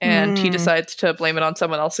workshop, and he decides to blame it on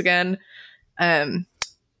someone else again.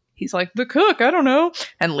 He's like, the cook, I don't know,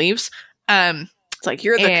 and leaves. It's like,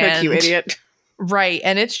 you're the cook, you idiot. Right,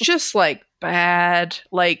 and it's just like bad.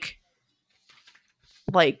 Like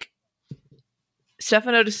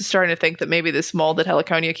Stephanotis is starting to think that maybe this mold that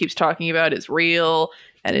Heliconia keeps talking about is real,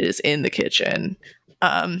 and it is in the kitchen.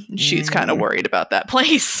 She's kind of worried about that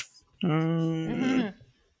place. I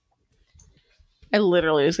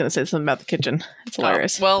literally was going to say something about the kitchen. It's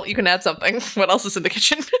hilarious. Oh, well, you can add something. What else is in the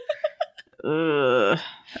kitchen? Let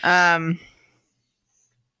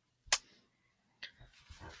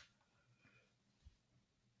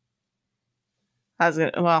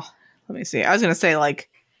me see. I was going to say, like,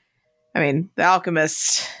 I mean, the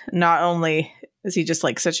alchemist, not only is he just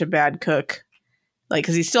like such a bad cook, like,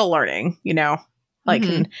 because he's still learning, you know? Like,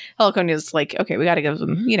 and Heliconia's like, okay, we got to give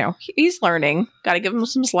him, you know, he's learning, got to give him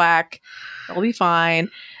some slack. It'll be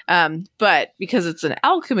fine. But because it's an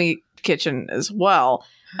alchemy kitchen as well,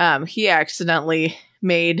 he accidentally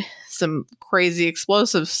made some crazy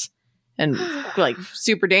explosives and like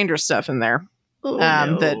super dangerous stuff in there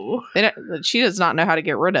that she does not know how to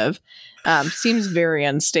get rid of. Seems very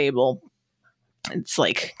unstable. It's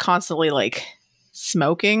like constantly like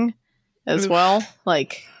smoking as well,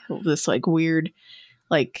 like this like weird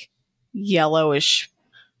like yellowish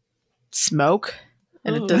smoke,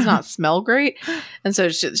 and it does not smell great. And so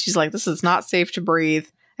she's like, this is not safe to breathe.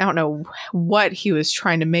 I don't know what he was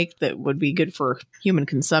trying to make that would be good for human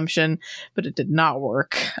consumption, but it did not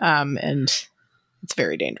work. And it's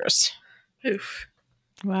very dangerous. Oof.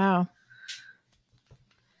 Wow.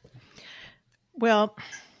 Well,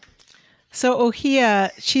 so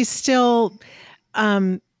Ohia, she's still,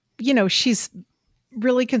 you know, she's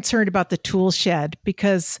really concerned about the tool shed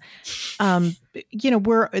because, you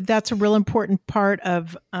know, that's a real important part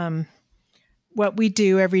of what we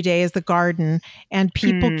do every day is the garden, and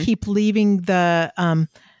people keep leaving the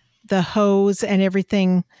hose and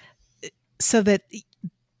everything so that,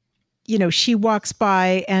 you know, she walks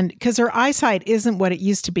by, and because her eyesight isn't what it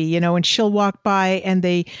used to be, you know, and she'll walk by and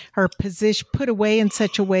her position put away in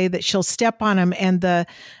such a way that she'll step on them and the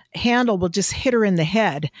handle will just hit her in the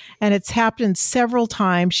head. And it's happened several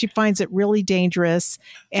times. She finds it really dangerous.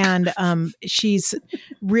 And she's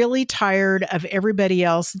really tired of everybody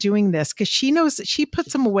else doing this because she knows that she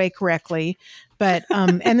puts them away correctly. But,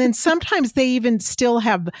 and then sometimes they even still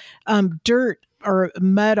have dirt or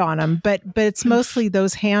mud on them, but it's mostly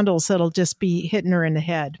those handles that'll just be hitting her in the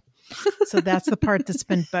head. So that's the part that's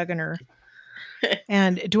been bugging her.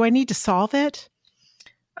 And do I need to solve it?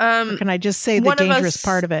 Or can I just say the dangerous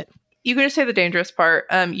part of it? You can just say the dangerous part.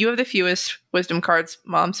 You have the fewest wisdom cards,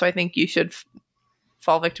 Mom, so I think you should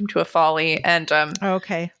fall victim to a folly, and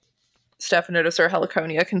okay, Stephanotis or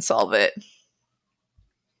Heliconia can solve it.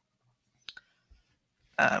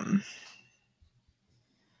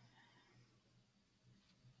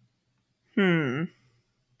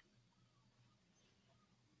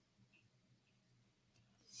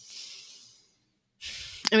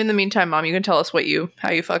 In the meantime, Mom, you can tell us how you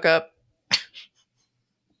fuck up.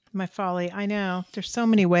 My folly. I know. There's so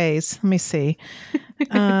many ways. Let me see.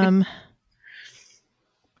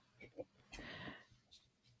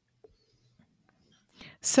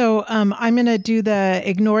 So I'm going to do the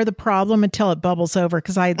ignore the problem until it bubbles over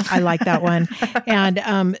because I like that one.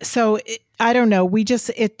 And so I don't know.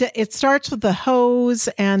 It starts with the hose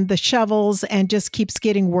and the shovels and just keeps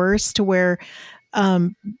getting worse to where,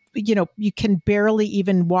 you know, you can barely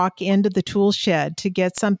even walk into the tool shed to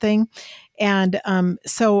get something. And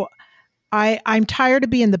so I'm tired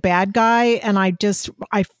of being the bad guy. And I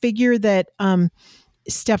figure that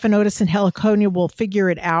Stephanotis and Heliconia will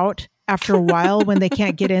figure it out after a while when they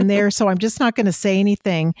can't get in there. So I'm just not going to say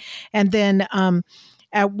anything. And then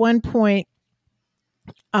at one point,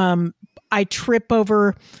 I trip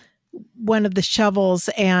over one of the shovels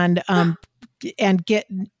and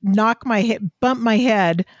bump my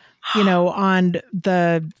head on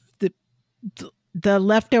the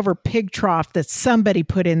leftover pig trough that somebody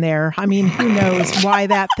put in there. I mean, who knows why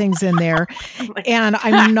that thing's in there? And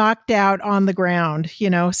I'm knocked out on the ground,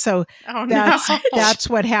 so that's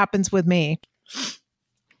what happens with me.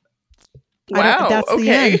 Wow. That's the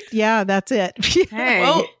end. Yeah, that's it. Hey.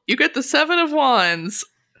 Well, you get the 7 of Wands.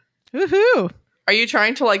 Woohoo. Are you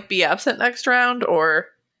trying to like be absent next round or?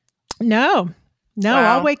 No,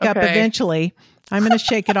 Wow, I'll wake up okay. eventually. I'm going to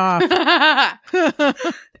shake it off.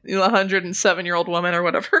 You 107-year-old woman or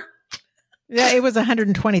whatever. Yeah, it was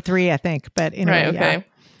 123, I think. But anyway, Right, okay.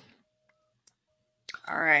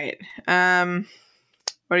 All right.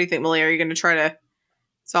 What do you think, Millie? Are you going to try to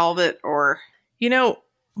solve it or?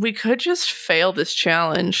 We could just fail this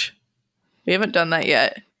challenge. We haven't done that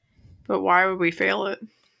yet. But why would we fail it?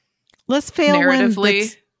 Let's fail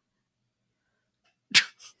Narratively.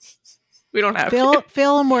 We don't have to.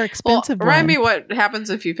 fail a more expensive one. Remind me what happens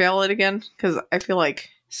if you fail it again, because I feel like.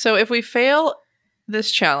 So if we fail this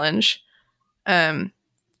challenge,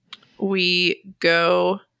 we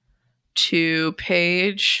go to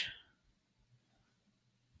page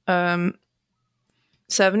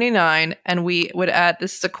 79, and we would add,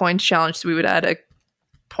 this is a coins challenge, so we would add a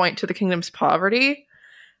point to the kingdom's poverty.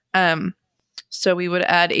 So we would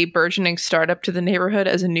add a burgeoning startup to the neighborhood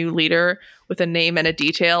as a new leader with a name and a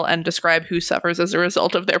detail, and describe who suffers as a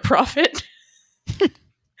result of their profit.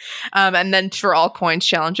 And then for all coins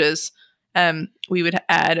challenges, we would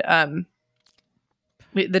add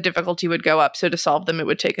the difficulty would go up. So to solve them, it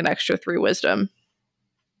would take an extra 3 wisdom.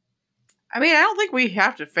 I mean, I don't think we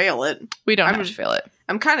have to fail it. We don't have to fail it.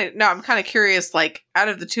 I'm kind of curious, like, out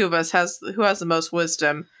of the two of us, who has the most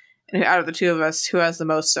wisdom, and out of the two of us, who has the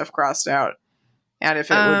most stuff crossed out, and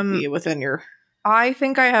if it would be within your. I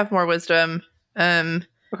think I have more wisdom. Okay.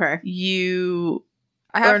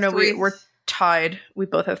 I have 3. We're tied. We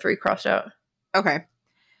both have 3 crossed out. Okay.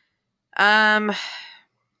 Yeah.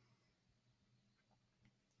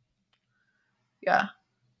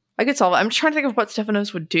 I could solve it. I'm just trying to think of what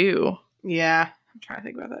Stephanos would do. Yeah, I'm trying to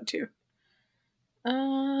think about that too.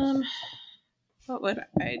 What would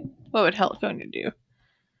Heliconia do?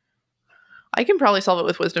 I can probably solve it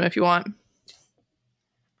with wisdom if you want.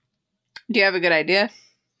 Do you have a good idea?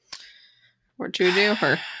 What to do?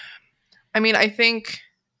 Or I mean, I think,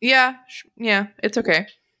 yeah, it's okay.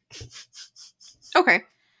 Okay.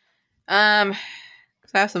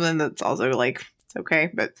 'Cause I have something that's also like it's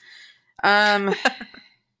okay, but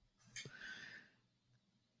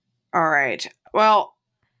all right. Well,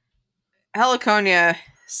 Heliconia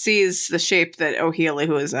sees the shape that O'Healy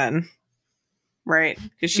is in, right?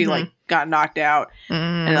 Because she like got knocked out,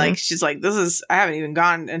 and like she's like, "This is I haven't even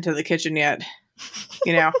gone into the kitchen yet,"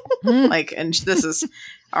 like, and this is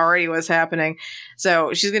already what's happening.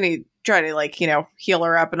 So she's gonna try to like heal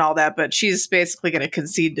her up and all that, but she's basically gonna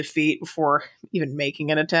concede defeat before even making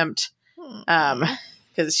an attempt,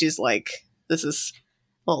 because she's like, "This is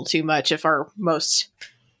a little too much if our most."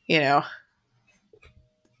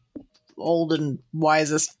 Old and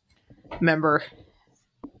wisest member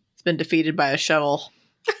has been defeated by a shovel.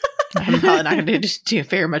 I'm probably not going to do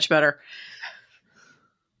fare much better.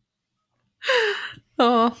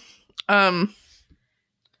 Oh,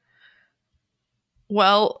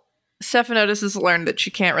 well, Stephanos has learned that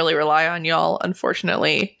she can't really rely on y'all,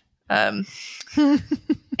 unfortunately. And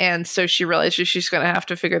so she realizes she's going to have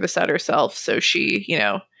to figure this out herself. So she,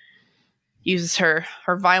 uses her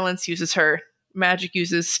violence, uses her magic,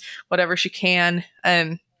 uses whatever she can,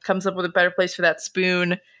 and comes up with a better place for that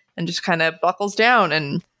spoon, and just kind of buckles down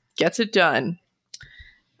and gets it done.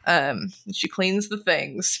 She cleans the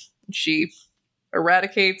things. She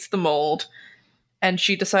eradicates the mold, and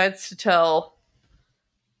she decides to tell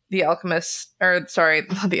the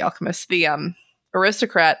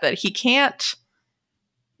aristocrat that he can't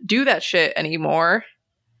do that shit anymore,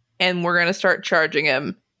 and we're going to start charging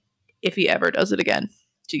him if he ever does it again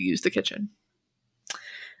to use the kitchen,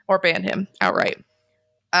 or ban him outright.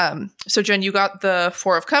 So Jen, you got the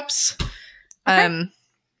 4 of Cups. Okay.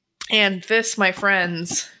 And this, my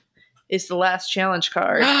friends, is the last challenge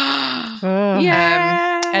card.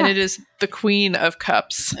 Yeah. And it is the Queen of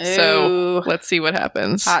Cups. Ooh. So let's see what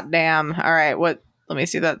happens. Hot damn. All right. Let me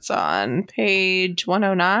see. That's on page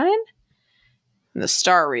 109. And the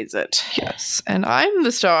star reads it. Yes. And I'm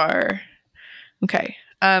the star. Okay.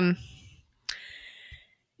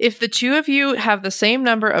 If the 2 of you have the same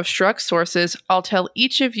number of struck sources, I'll tell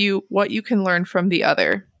each of you what you can learn from the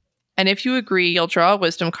other. And if you agree, you'll draw a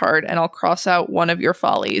wisdom card, and I'll cross out one of your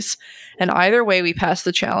follies. And either way, we pass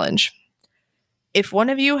the challenge. If one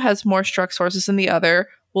of you has more struck sources than the other,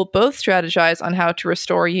 we'll both strategize on how to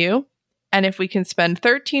restore you. And if we can spend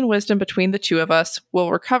 13 wisdom between the two of us,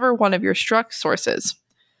 we'll recover one of your struck sources.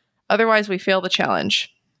 Otherwise, we fail the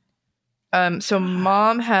challenge. So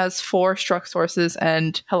Mom has 4 struck sources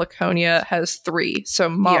and Heliconia has 3. So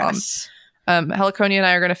Mom, Yes. Heliconia and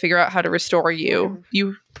I are going to figure out how to restore you.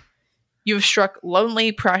 You've struck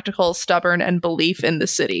lonely, practical, stubborn, and belief in the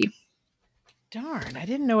city. Darn, I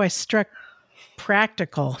didn't know I struck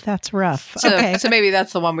practical. That's rough. So, Okay. so maybe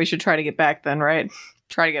that's the one we should try to get back then, right?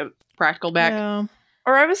 Try to get practical back. Well,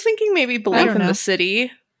 Or I was thinking maybe belief don't in know. the city.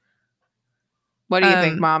 What do you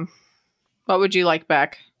think, Mom? What would you like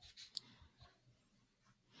back?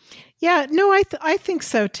 yeah, no, I think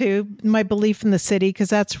so too. My belief in the city, because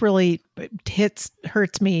that's really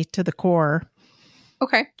hurts me to the core.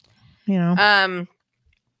 Okay. You know.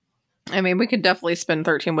 I mean, we could definitely spend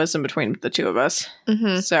 13 wisdom between the two of us.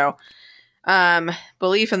 Mm-hmm. So,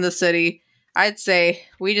 belief in the city. I'd say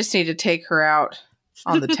we just need to take her out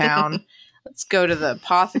on the town. Let's go to the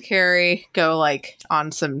apothecary, go like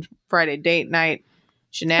on some Friday date night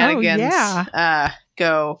shenanigans. Oh, yeah.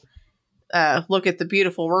 Go look at the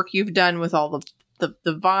beautiful work you've done with all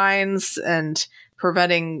the vines and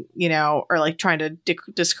preventing, or like trying to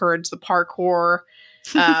discourage the parkour,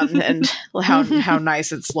 and how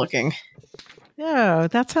nice it's looking. Oh,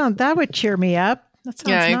 that would cheer me up. That sounds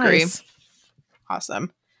Yeah, I agree. nice.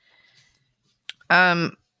 Awesome.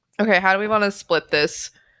 Okay, how do we want to split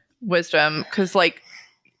this wisdom? Because, like,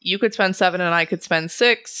 you could spend 7 and I could spend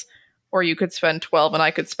 6, or you could spend 12 and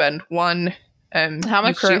I could spend 1. How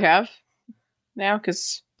much do you have now?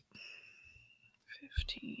 Because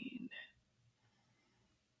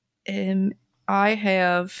 15. I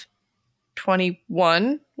have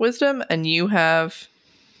 21 wisdom, and you have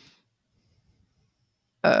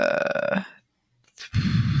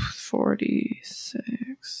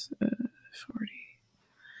 46, 40.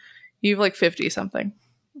 You have like 50 something.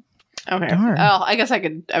 okay. Darn. Oh, I guess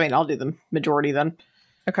I'll do the majority then.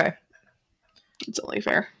 Okay. It's only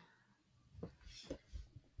fair.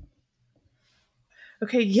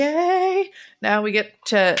 Okay, yay! Now we get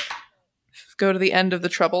to go to the end of the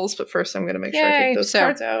troubles, but first I'm going to make sure I Yay. take those So-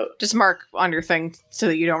 cards out. Just mark on your thing so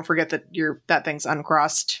that you don't forget that that thing's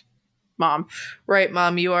uncrossed, Mom. Right,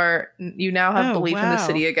 Mom, you now have Oh, belief in the wow.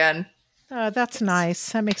 city again. That's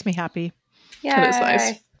nice. That makes me happy. That is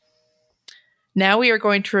nice. Now we are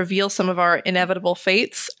going to reveal some of our inevitable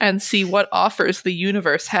fates and see what offers the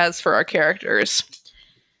universe has for our characters.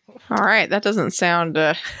 All right, that doesn't sound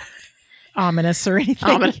Ominous or anything.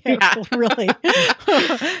 Ominous, yeah. Really.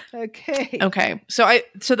 Okay. Okay,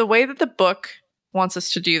 so the way that the book wants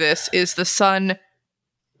us to do this is the sun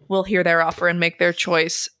will hear their offer and make their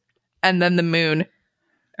choice, and then the moon,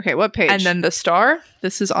 okay. What page? and then the star.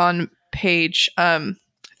 This is on page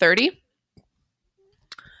 30.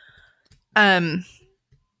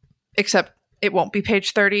 Except it won't be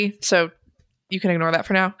page 30, so you can ignore that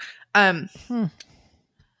for now.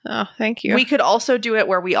 oh, thank you. We could also do it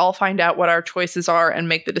where we all find out what our choices are and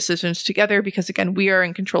make the decisions together, because again, we are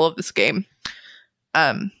in control of this game.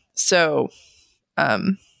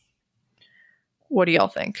 What do y'all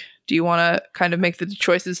think? Do you want to kind of make the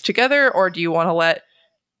choices together, or do you want to let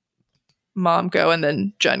Mom go and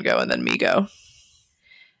then Jen go and then me go?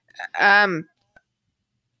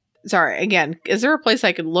 Sorry. Again, is there a place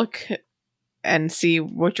I could look and see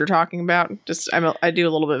what you're talking about? Just I do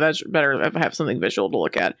a little bit better if I have something visual to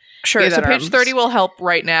look at. Sure. Okay, So that page arms. 30 will help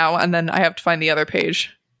right now, and then I have to find the other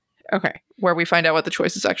page Okay. where we find out what the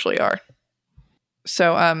choices actually are.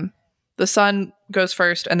 So the sun goes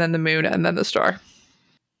first, and then the moon, and then the star.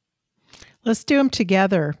 Let's do them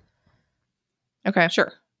together. Okay.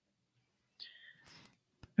 Sure.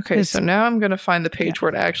 Okay, This- so now I'm going to find the page where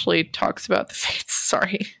it actually talks about the fates.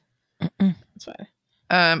 Sorry. That's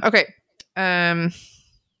fine. Okay.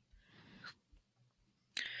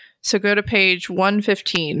 So go to page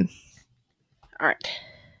 115. All right.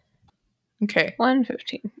 Okay.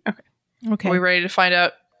 115. Okay. Okay. Are we ready to find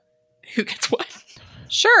out who gets what?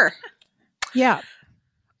 Sure. Yeah.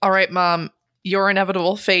 All right, Mom. Your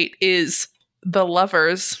inevitable fate is the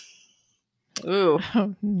lovers. Ooh.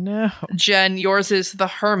 Oh, no. Jen, yours is the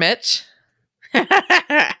hermit.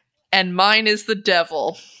 And mine is the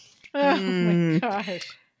devil. Oh, Mm. my gosh.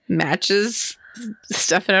 Matches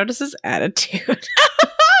Stephanotis's attitude.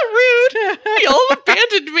 Rude. Y'all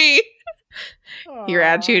abandoned me. Your Aw.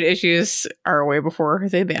 attitude issues are way before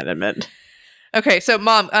the abandonment. Okay, so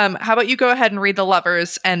Mom, how about you go ahead and read the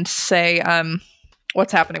lovers and say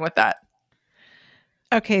what's happening with that?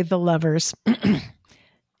 Okay, the lovers.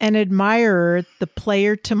 An admirer, the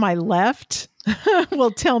player to my left,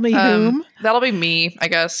 will tell me whom. That'll be me, I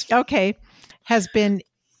guess. Okay, has been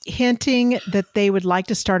hinting that they would like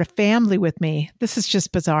to start a family with me. This is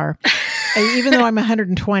just bizarre. Even though I'm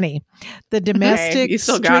 120, the domestic you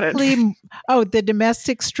still got the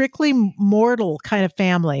domestic strictly mortal kind of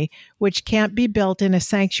family, which can't be built in a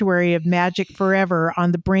sanctuary of magic forever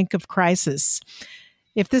on the brink of crisis.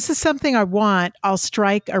 If this is something I want, I'll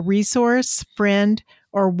strike a resource, friend,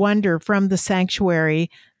 or wonder from the sanctuary,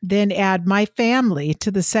 then add my family to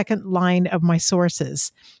the second line of my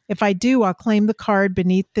sources. If I do, I'll claim the card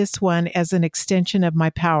beneath this one as an extension of my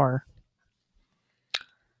power.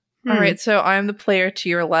 All right, so I'm the player to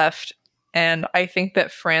your left, and I think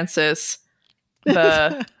that Francis,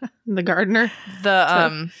 the gardener,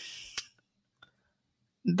 the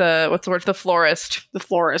what's the word? The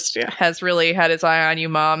florist, yeah, has really had his eye on you,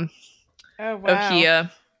 Mom. Oh wow.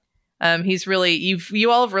 Ohia. He's really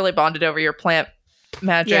you all have really bonded over your plant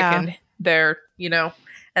magic, and they're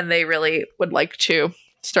and they really would like to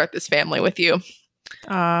start this family with you.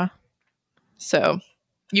 So.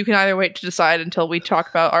 You can either wait to decide until we talk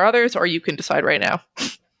about our others, or you can decide right now.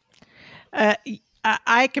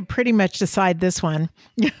 I could pretty much decide this one.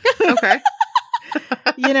 Okay.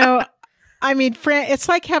 I mean, it's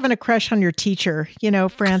like having a crush on your teacher,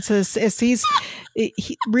 Francis. He's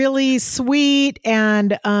really sweet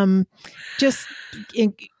and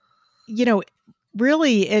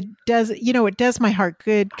really it does my heart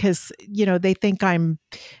good because, they think I'm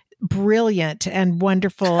brilliant and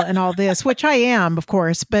wonderful and all this, which I am, of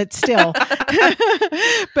course, but still.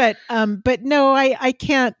 but no, I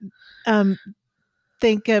can't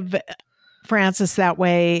think of Francis that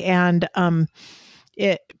way, and I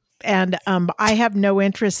have no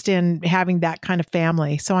interest in having that kind of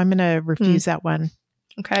family, so I'm going to refuse that one.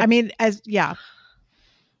 Okay. I mean, okay,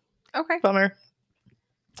 bummer.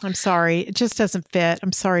 I'm sorry, it just doesn't fit.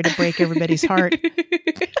 I'm sorry to break everybody's heart.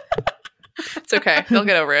 It's okay. They'll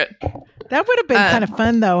get over it. That would have been kind of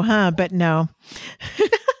fun though, huh? But no.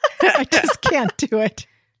 I just can't do it.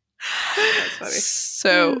 That's funny.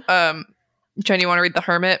 So, Jen, you want to read The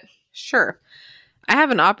Hermit? Sure. I have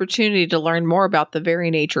an opportunity to learn more about the very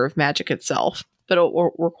nature of magic itself, but it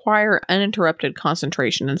will require uninterrupted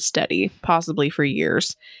concentration and study, possibly for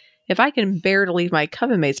years. If I can bear to leave my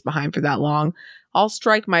coven mates behind for that long, I'll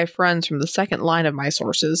strike my friends from the second line of my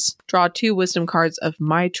sources, draw 2 wisdom cards of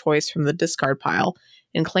my choice from the discard pile,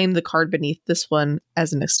 and claim the card beneath this one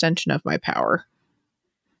as an extension of my power.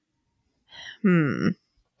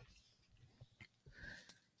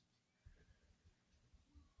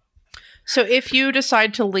 So if you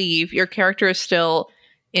decide to leave, your character is still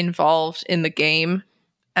involved in the game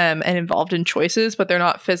and involved in choices, but they're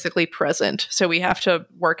not physically present. So we have to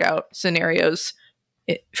work out scenarios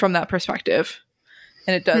from that perspective.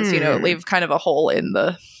 And it does, leave kind of a hole in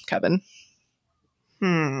the coven.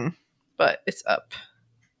 But it's up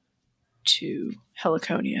to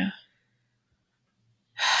Heliconia.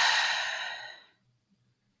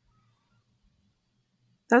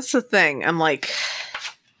 That's the thing. I'm like,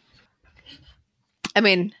 I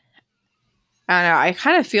mean, I don't know. I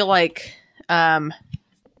kind of feel like, I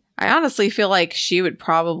honestly feel like she would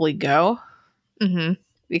probably go.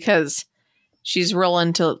 Because she's real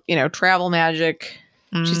into, travel magic.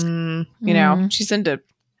 She's, she's into,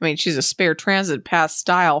 she's a spare transit pass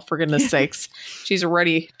style, for goodness sakes. She's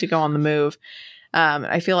ready to go on the move.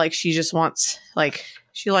 I feel like she just wants,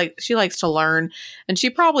 she likes to learn, and she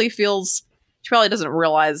probably doesn't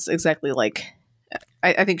realize exactly,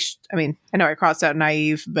 I think, I know I crossed out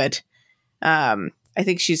naive, but, I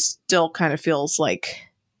think she still kind of feels like,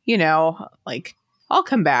 I'll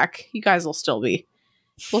come back. You guys will still be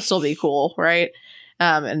cool. Right.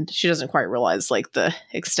 And she doesn't quite realize the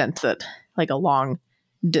extent that a long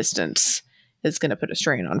distance is going to put a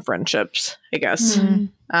strain on friendships, I guess. So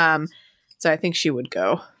I think she would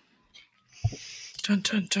go. Dun,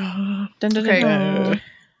 dun, dun. Dun, dun, Okay. dun, dun.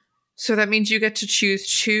 So that means you get to choose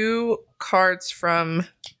 2 cards from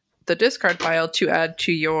the discard pile to add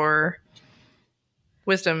to your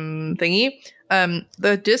wisdom thingy.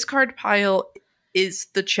 The discard pile is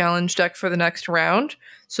the challenge deck for the next round.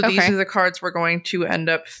 So these are the cards we're going to end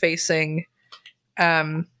up facing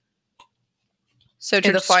in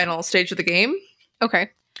the final stage of the game.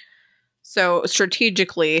 Okay. So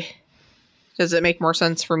strategically, does it make more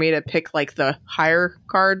sense for me to pick the higher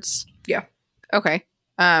cards? Yeah. Okay.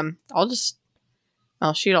 I'll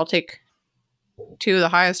take 2 of the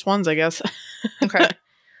highest ones, I guess. Okay.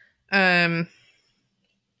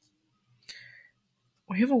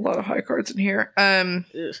 We have a lot of high cards in here.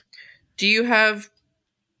 Do you have...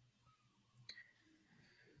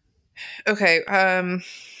 Okay,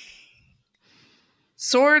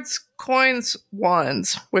 swords, coins,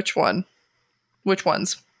 wands. Which one? Which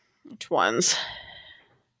ones? Which ones?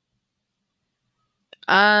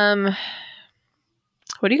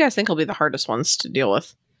 What do you guys think will be the hardest ones to deal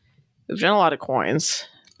with? We've done a lot of coins,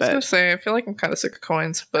 I was but gonna say I feel like I'm kind of sick of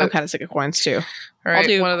coins, but I'm kind of sick of coins too. all right, I'll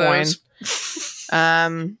do one a of coin.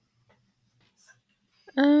 those.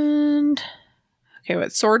 And okay,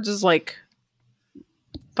 but swords is like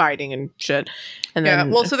fighting and shit. And Yeah,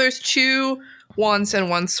 then well, so there's 2 wands and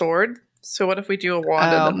 1 sword. So what if we do a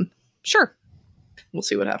wand and then sure. we'll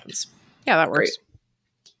see what happens. Yeah, that works.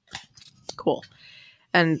 Cool.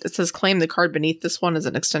 And it says claim the card beneath this one as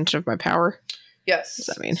an extension of my power. Yes. What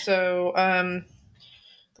does that mean? So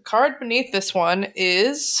the card beneath this one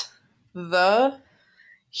is the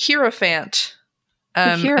Hierophant. The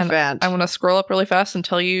and Hierophant. I want to scroll up really fast and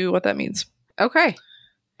tell you what that means. Okay.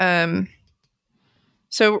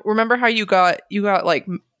 So remember how you got like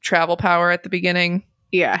travel power at the beginning?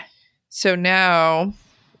 Yeah. So now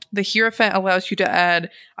the Hierophant allows you to add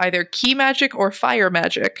either key magic or fire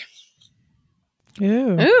magic.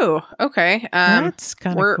 Ooh, Ooh, okay. that's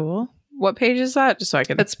kind we're- of cool. What page is that? Just so I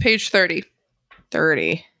can... That's page 30.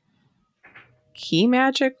 30. Key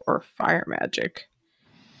magic or fire magic?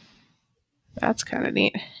 That's kind of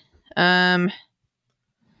neat.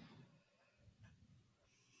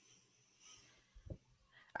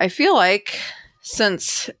 I feel like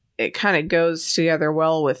since it kind of goes together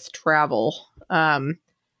well with travel,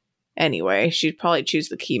 anyway, she'd probably choose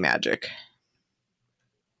the key magic.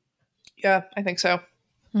 Yeah, I think so.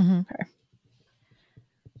 Mhm.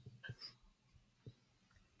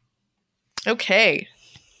 Okay.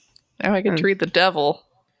 Now I get to read the devil.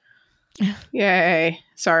 Yay.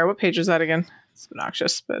 Sorry, what page was that again? It's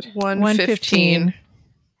obnoxious, but 115.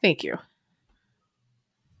 thank you.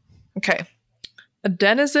 Okay. A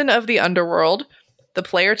denizen of the underworld, the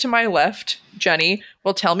player to my left, Jenny,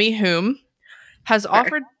 will tell me whom, has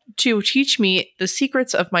offered to teach me the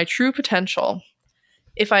secrets of my true potential.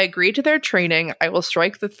 If I agree to their training, I will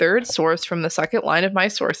strike the 3rd source from the 2nd line of my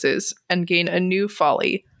sources and gain a new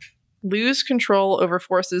folly. Lose control over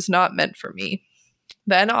forces not meant for me.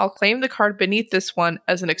 Then I'll claim the card beneath this one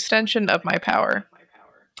as an extension of my power.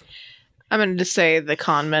 I'm going to just say the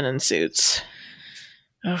con men in suits.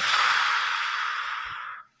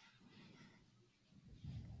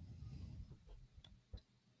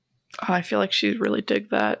 I feel like she'd really dig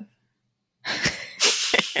that.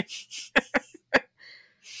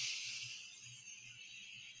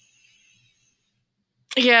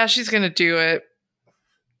 Yeah, she's gonna do it.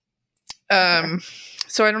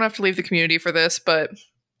 So I don't have to leave the community for this, but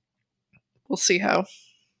we'll see how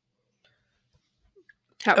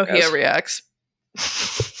How it Ohia goes. reacts.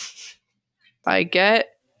 I get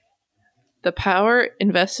the power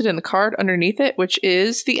invested in the card underneath it, which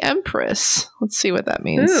is the Empress. Let's see what that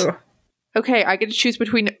means. Ooh. Okay, I get to choose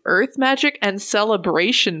between Earth magic and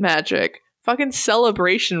Celebration magic. Fucking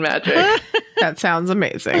Celebration magic. That sounds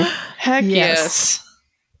amazing. Heck Yes.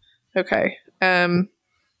 yes. Okay.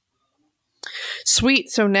 Sweet.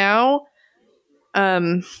 So now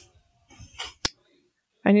I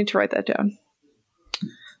need to write that down.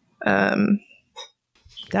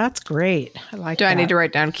 That's great. I like Do that. I need to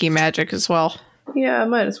write down key magic as well? Yeah, I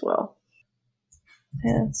might as well.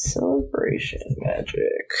 And Celebration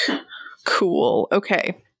magic. Cool.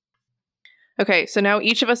 Okay. Okay, so now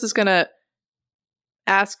each of us is gonna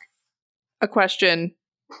ask a question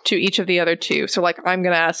to each of the other 2. So like I'm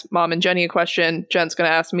gonna ask Mom and Jenny a question, Jen's gonna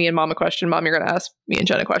ask me and Mom a question, Mom, you're gonna ask me and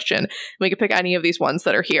Jen a question. We can pick any of these ones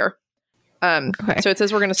that are here. Okay. So it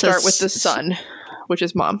says we're gonna start with the sun, which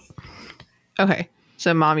is Mom. Okay.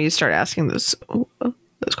 So, Mom, you start asking those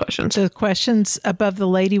questions. The questions above the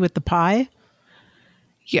lady with the pie.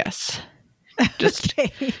 Yes. Just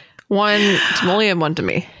Okay. one to Molly and one to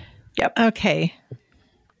me. Okay.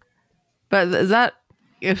 But is that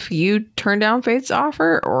if you turn down Faith's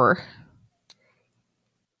offer or?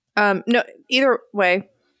 No, either way.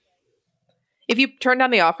 If you turn down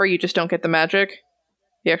the offer, you just don't get the magic,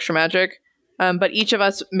 the extra magic. But each of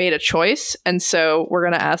us made a choice, and so we're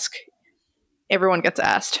gonna ask. Everyone gets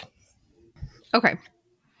asked. Okay.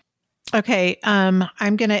 Okay. I'm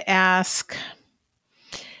going to ask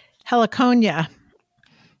Heliconia.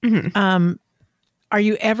 Mhm. Are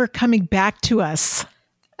you ever coming back to us?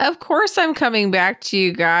 Of course I'm coming back to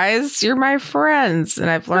you guys. You're my friends, and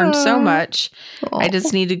I've learned so much. I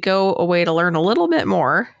just need to go away to learn a little bit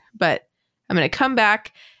more, but I'm going to come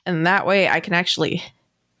back, and that way I can actually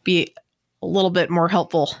be a little bit more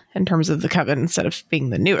helpful in terms of the coven instead of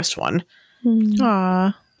being the newest one.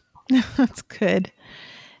 Aw, that's good.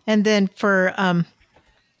 And then for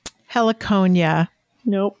Heliconia.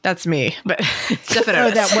 Nope. That's me, but Oh,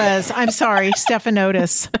 that was. I'm sorry,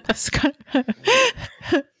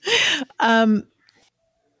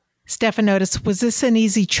 Stephanotis, was this an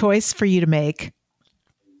easy choice for you to make?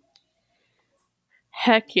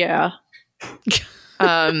 Heck yeah.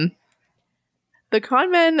 The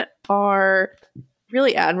con men are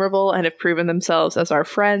really admirable and have proven themselves as our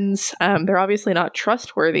friends. They're obviously not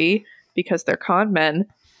trustworthy because they're con men,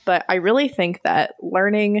 but I really think that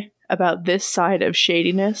learning about this side of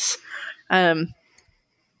shadiness, like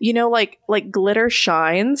glitter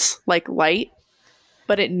shines like light,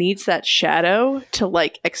 but it needs that shadow to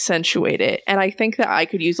like accentuate it. And I think that I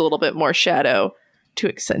could use a little bit more shadow to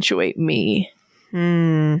accentuate me.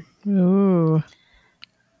 Ooh.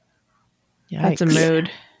 That's a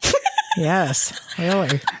mood. Yes,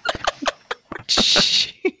 really.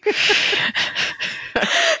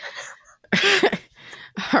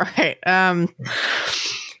 All right.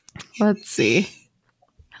 Let's see.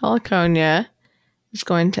 Heliconia is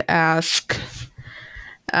going to ask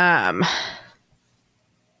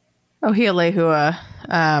Ohialehua,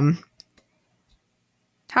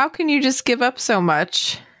 how can you just give up so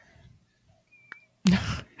much?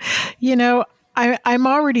 You know, I'm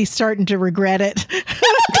already starting to regret it.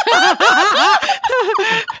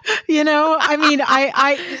 You know, I mean,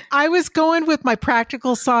 I was going with my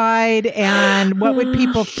practical side and what would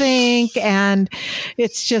people think, and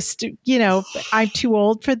it's just, you know, I'm too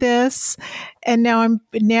old for this, and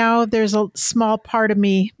now there's a small part of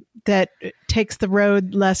me that takes the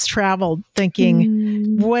road less traveled,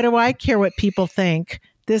 thinking, what do I care what people think?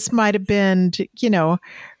 This might have been, you know,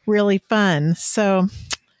 really fun. So,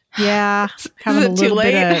 yeah, having a little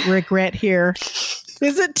bit of regret here.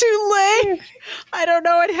 Is it too late? I don't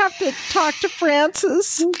know. I'd have to talk to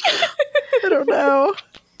Francis. I don't know.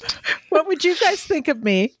 What would you guys think of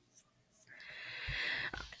me?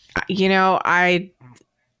 You know, I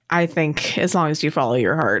think as long as you follow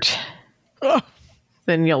your heart,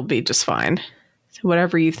 then you'll be just fine.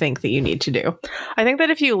 Whatever you think that you need to do. I think that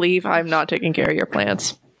if you leave, I'm not taking care of your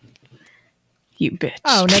plants. You bitch.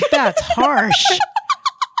 Oh, Nick, that's harsh.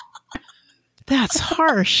 That's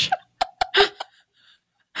harsh.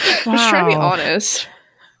 Wow. Just trying to be honest.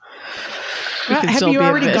 Well, have you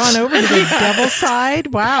already gone over to the devil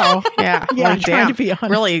side? Wow. Yeah. Yeah. Trying to be honest.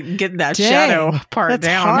 Really getting that shadow part that's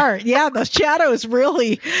down. Hard. Yeah. The shadow is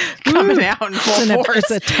really coming out in full force.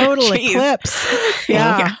 It's a total eclipse.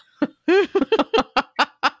 Yeah.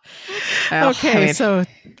 Okay. So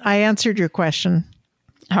I answered your question.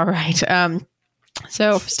 All right.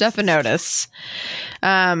 So Stephanotis,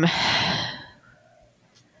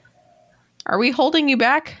 are we holding you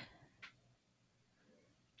back?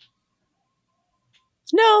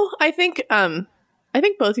 No, I think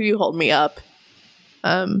both of you hold me up.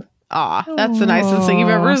 That's the nicest thing you've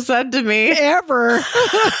ever said to me. Ever.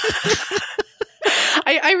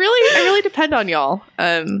 I really depend on y'all.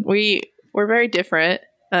 We're very different.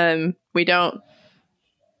 We don't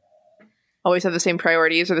always have the same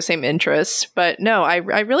priorities or the same interests, but no, I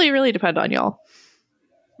really, really depend on y'all.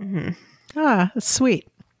 Mm-hmm. That's sweet.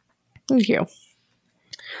 Thank you.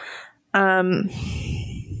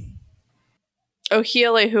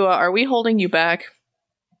 Ohialehua, are we holding you back?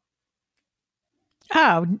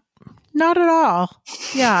 Oh, not at all.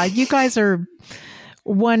 Yeah, you guys are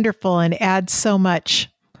wonderful and add so much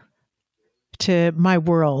to my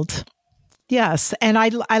world. Yes, and I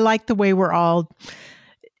like the way we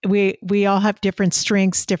all have different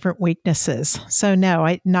strengths, different weaknesses. So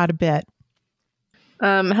no, not a bit.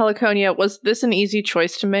 Heliconia, was this an easy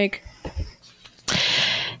choice to make?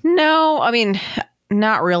 No, I mean,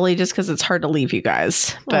 not really, just because it's hard to leave you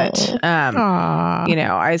guys. But, you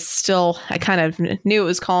know, I kind of knew it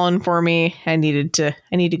was calling for me. I need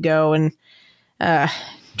to go and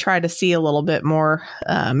try to see a little bit more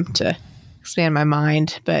to expand my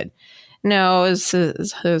mind. But no, it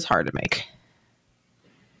was hard to make.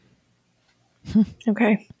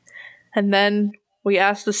 Okay. And then we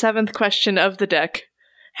ask the 7th question of the deck.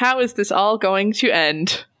 How is this all going to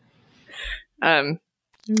end? And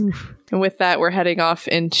with that, we're heading off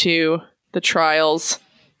into the trials,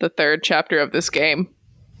 the 3rd chapter of this game.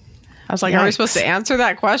 I was like, Are we supposed to answer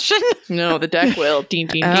that question? No, the deck will. Ding,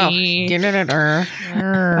 ding, ding. Oh,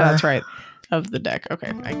 that's right. Of the deck.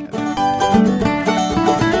 Okay, I get it.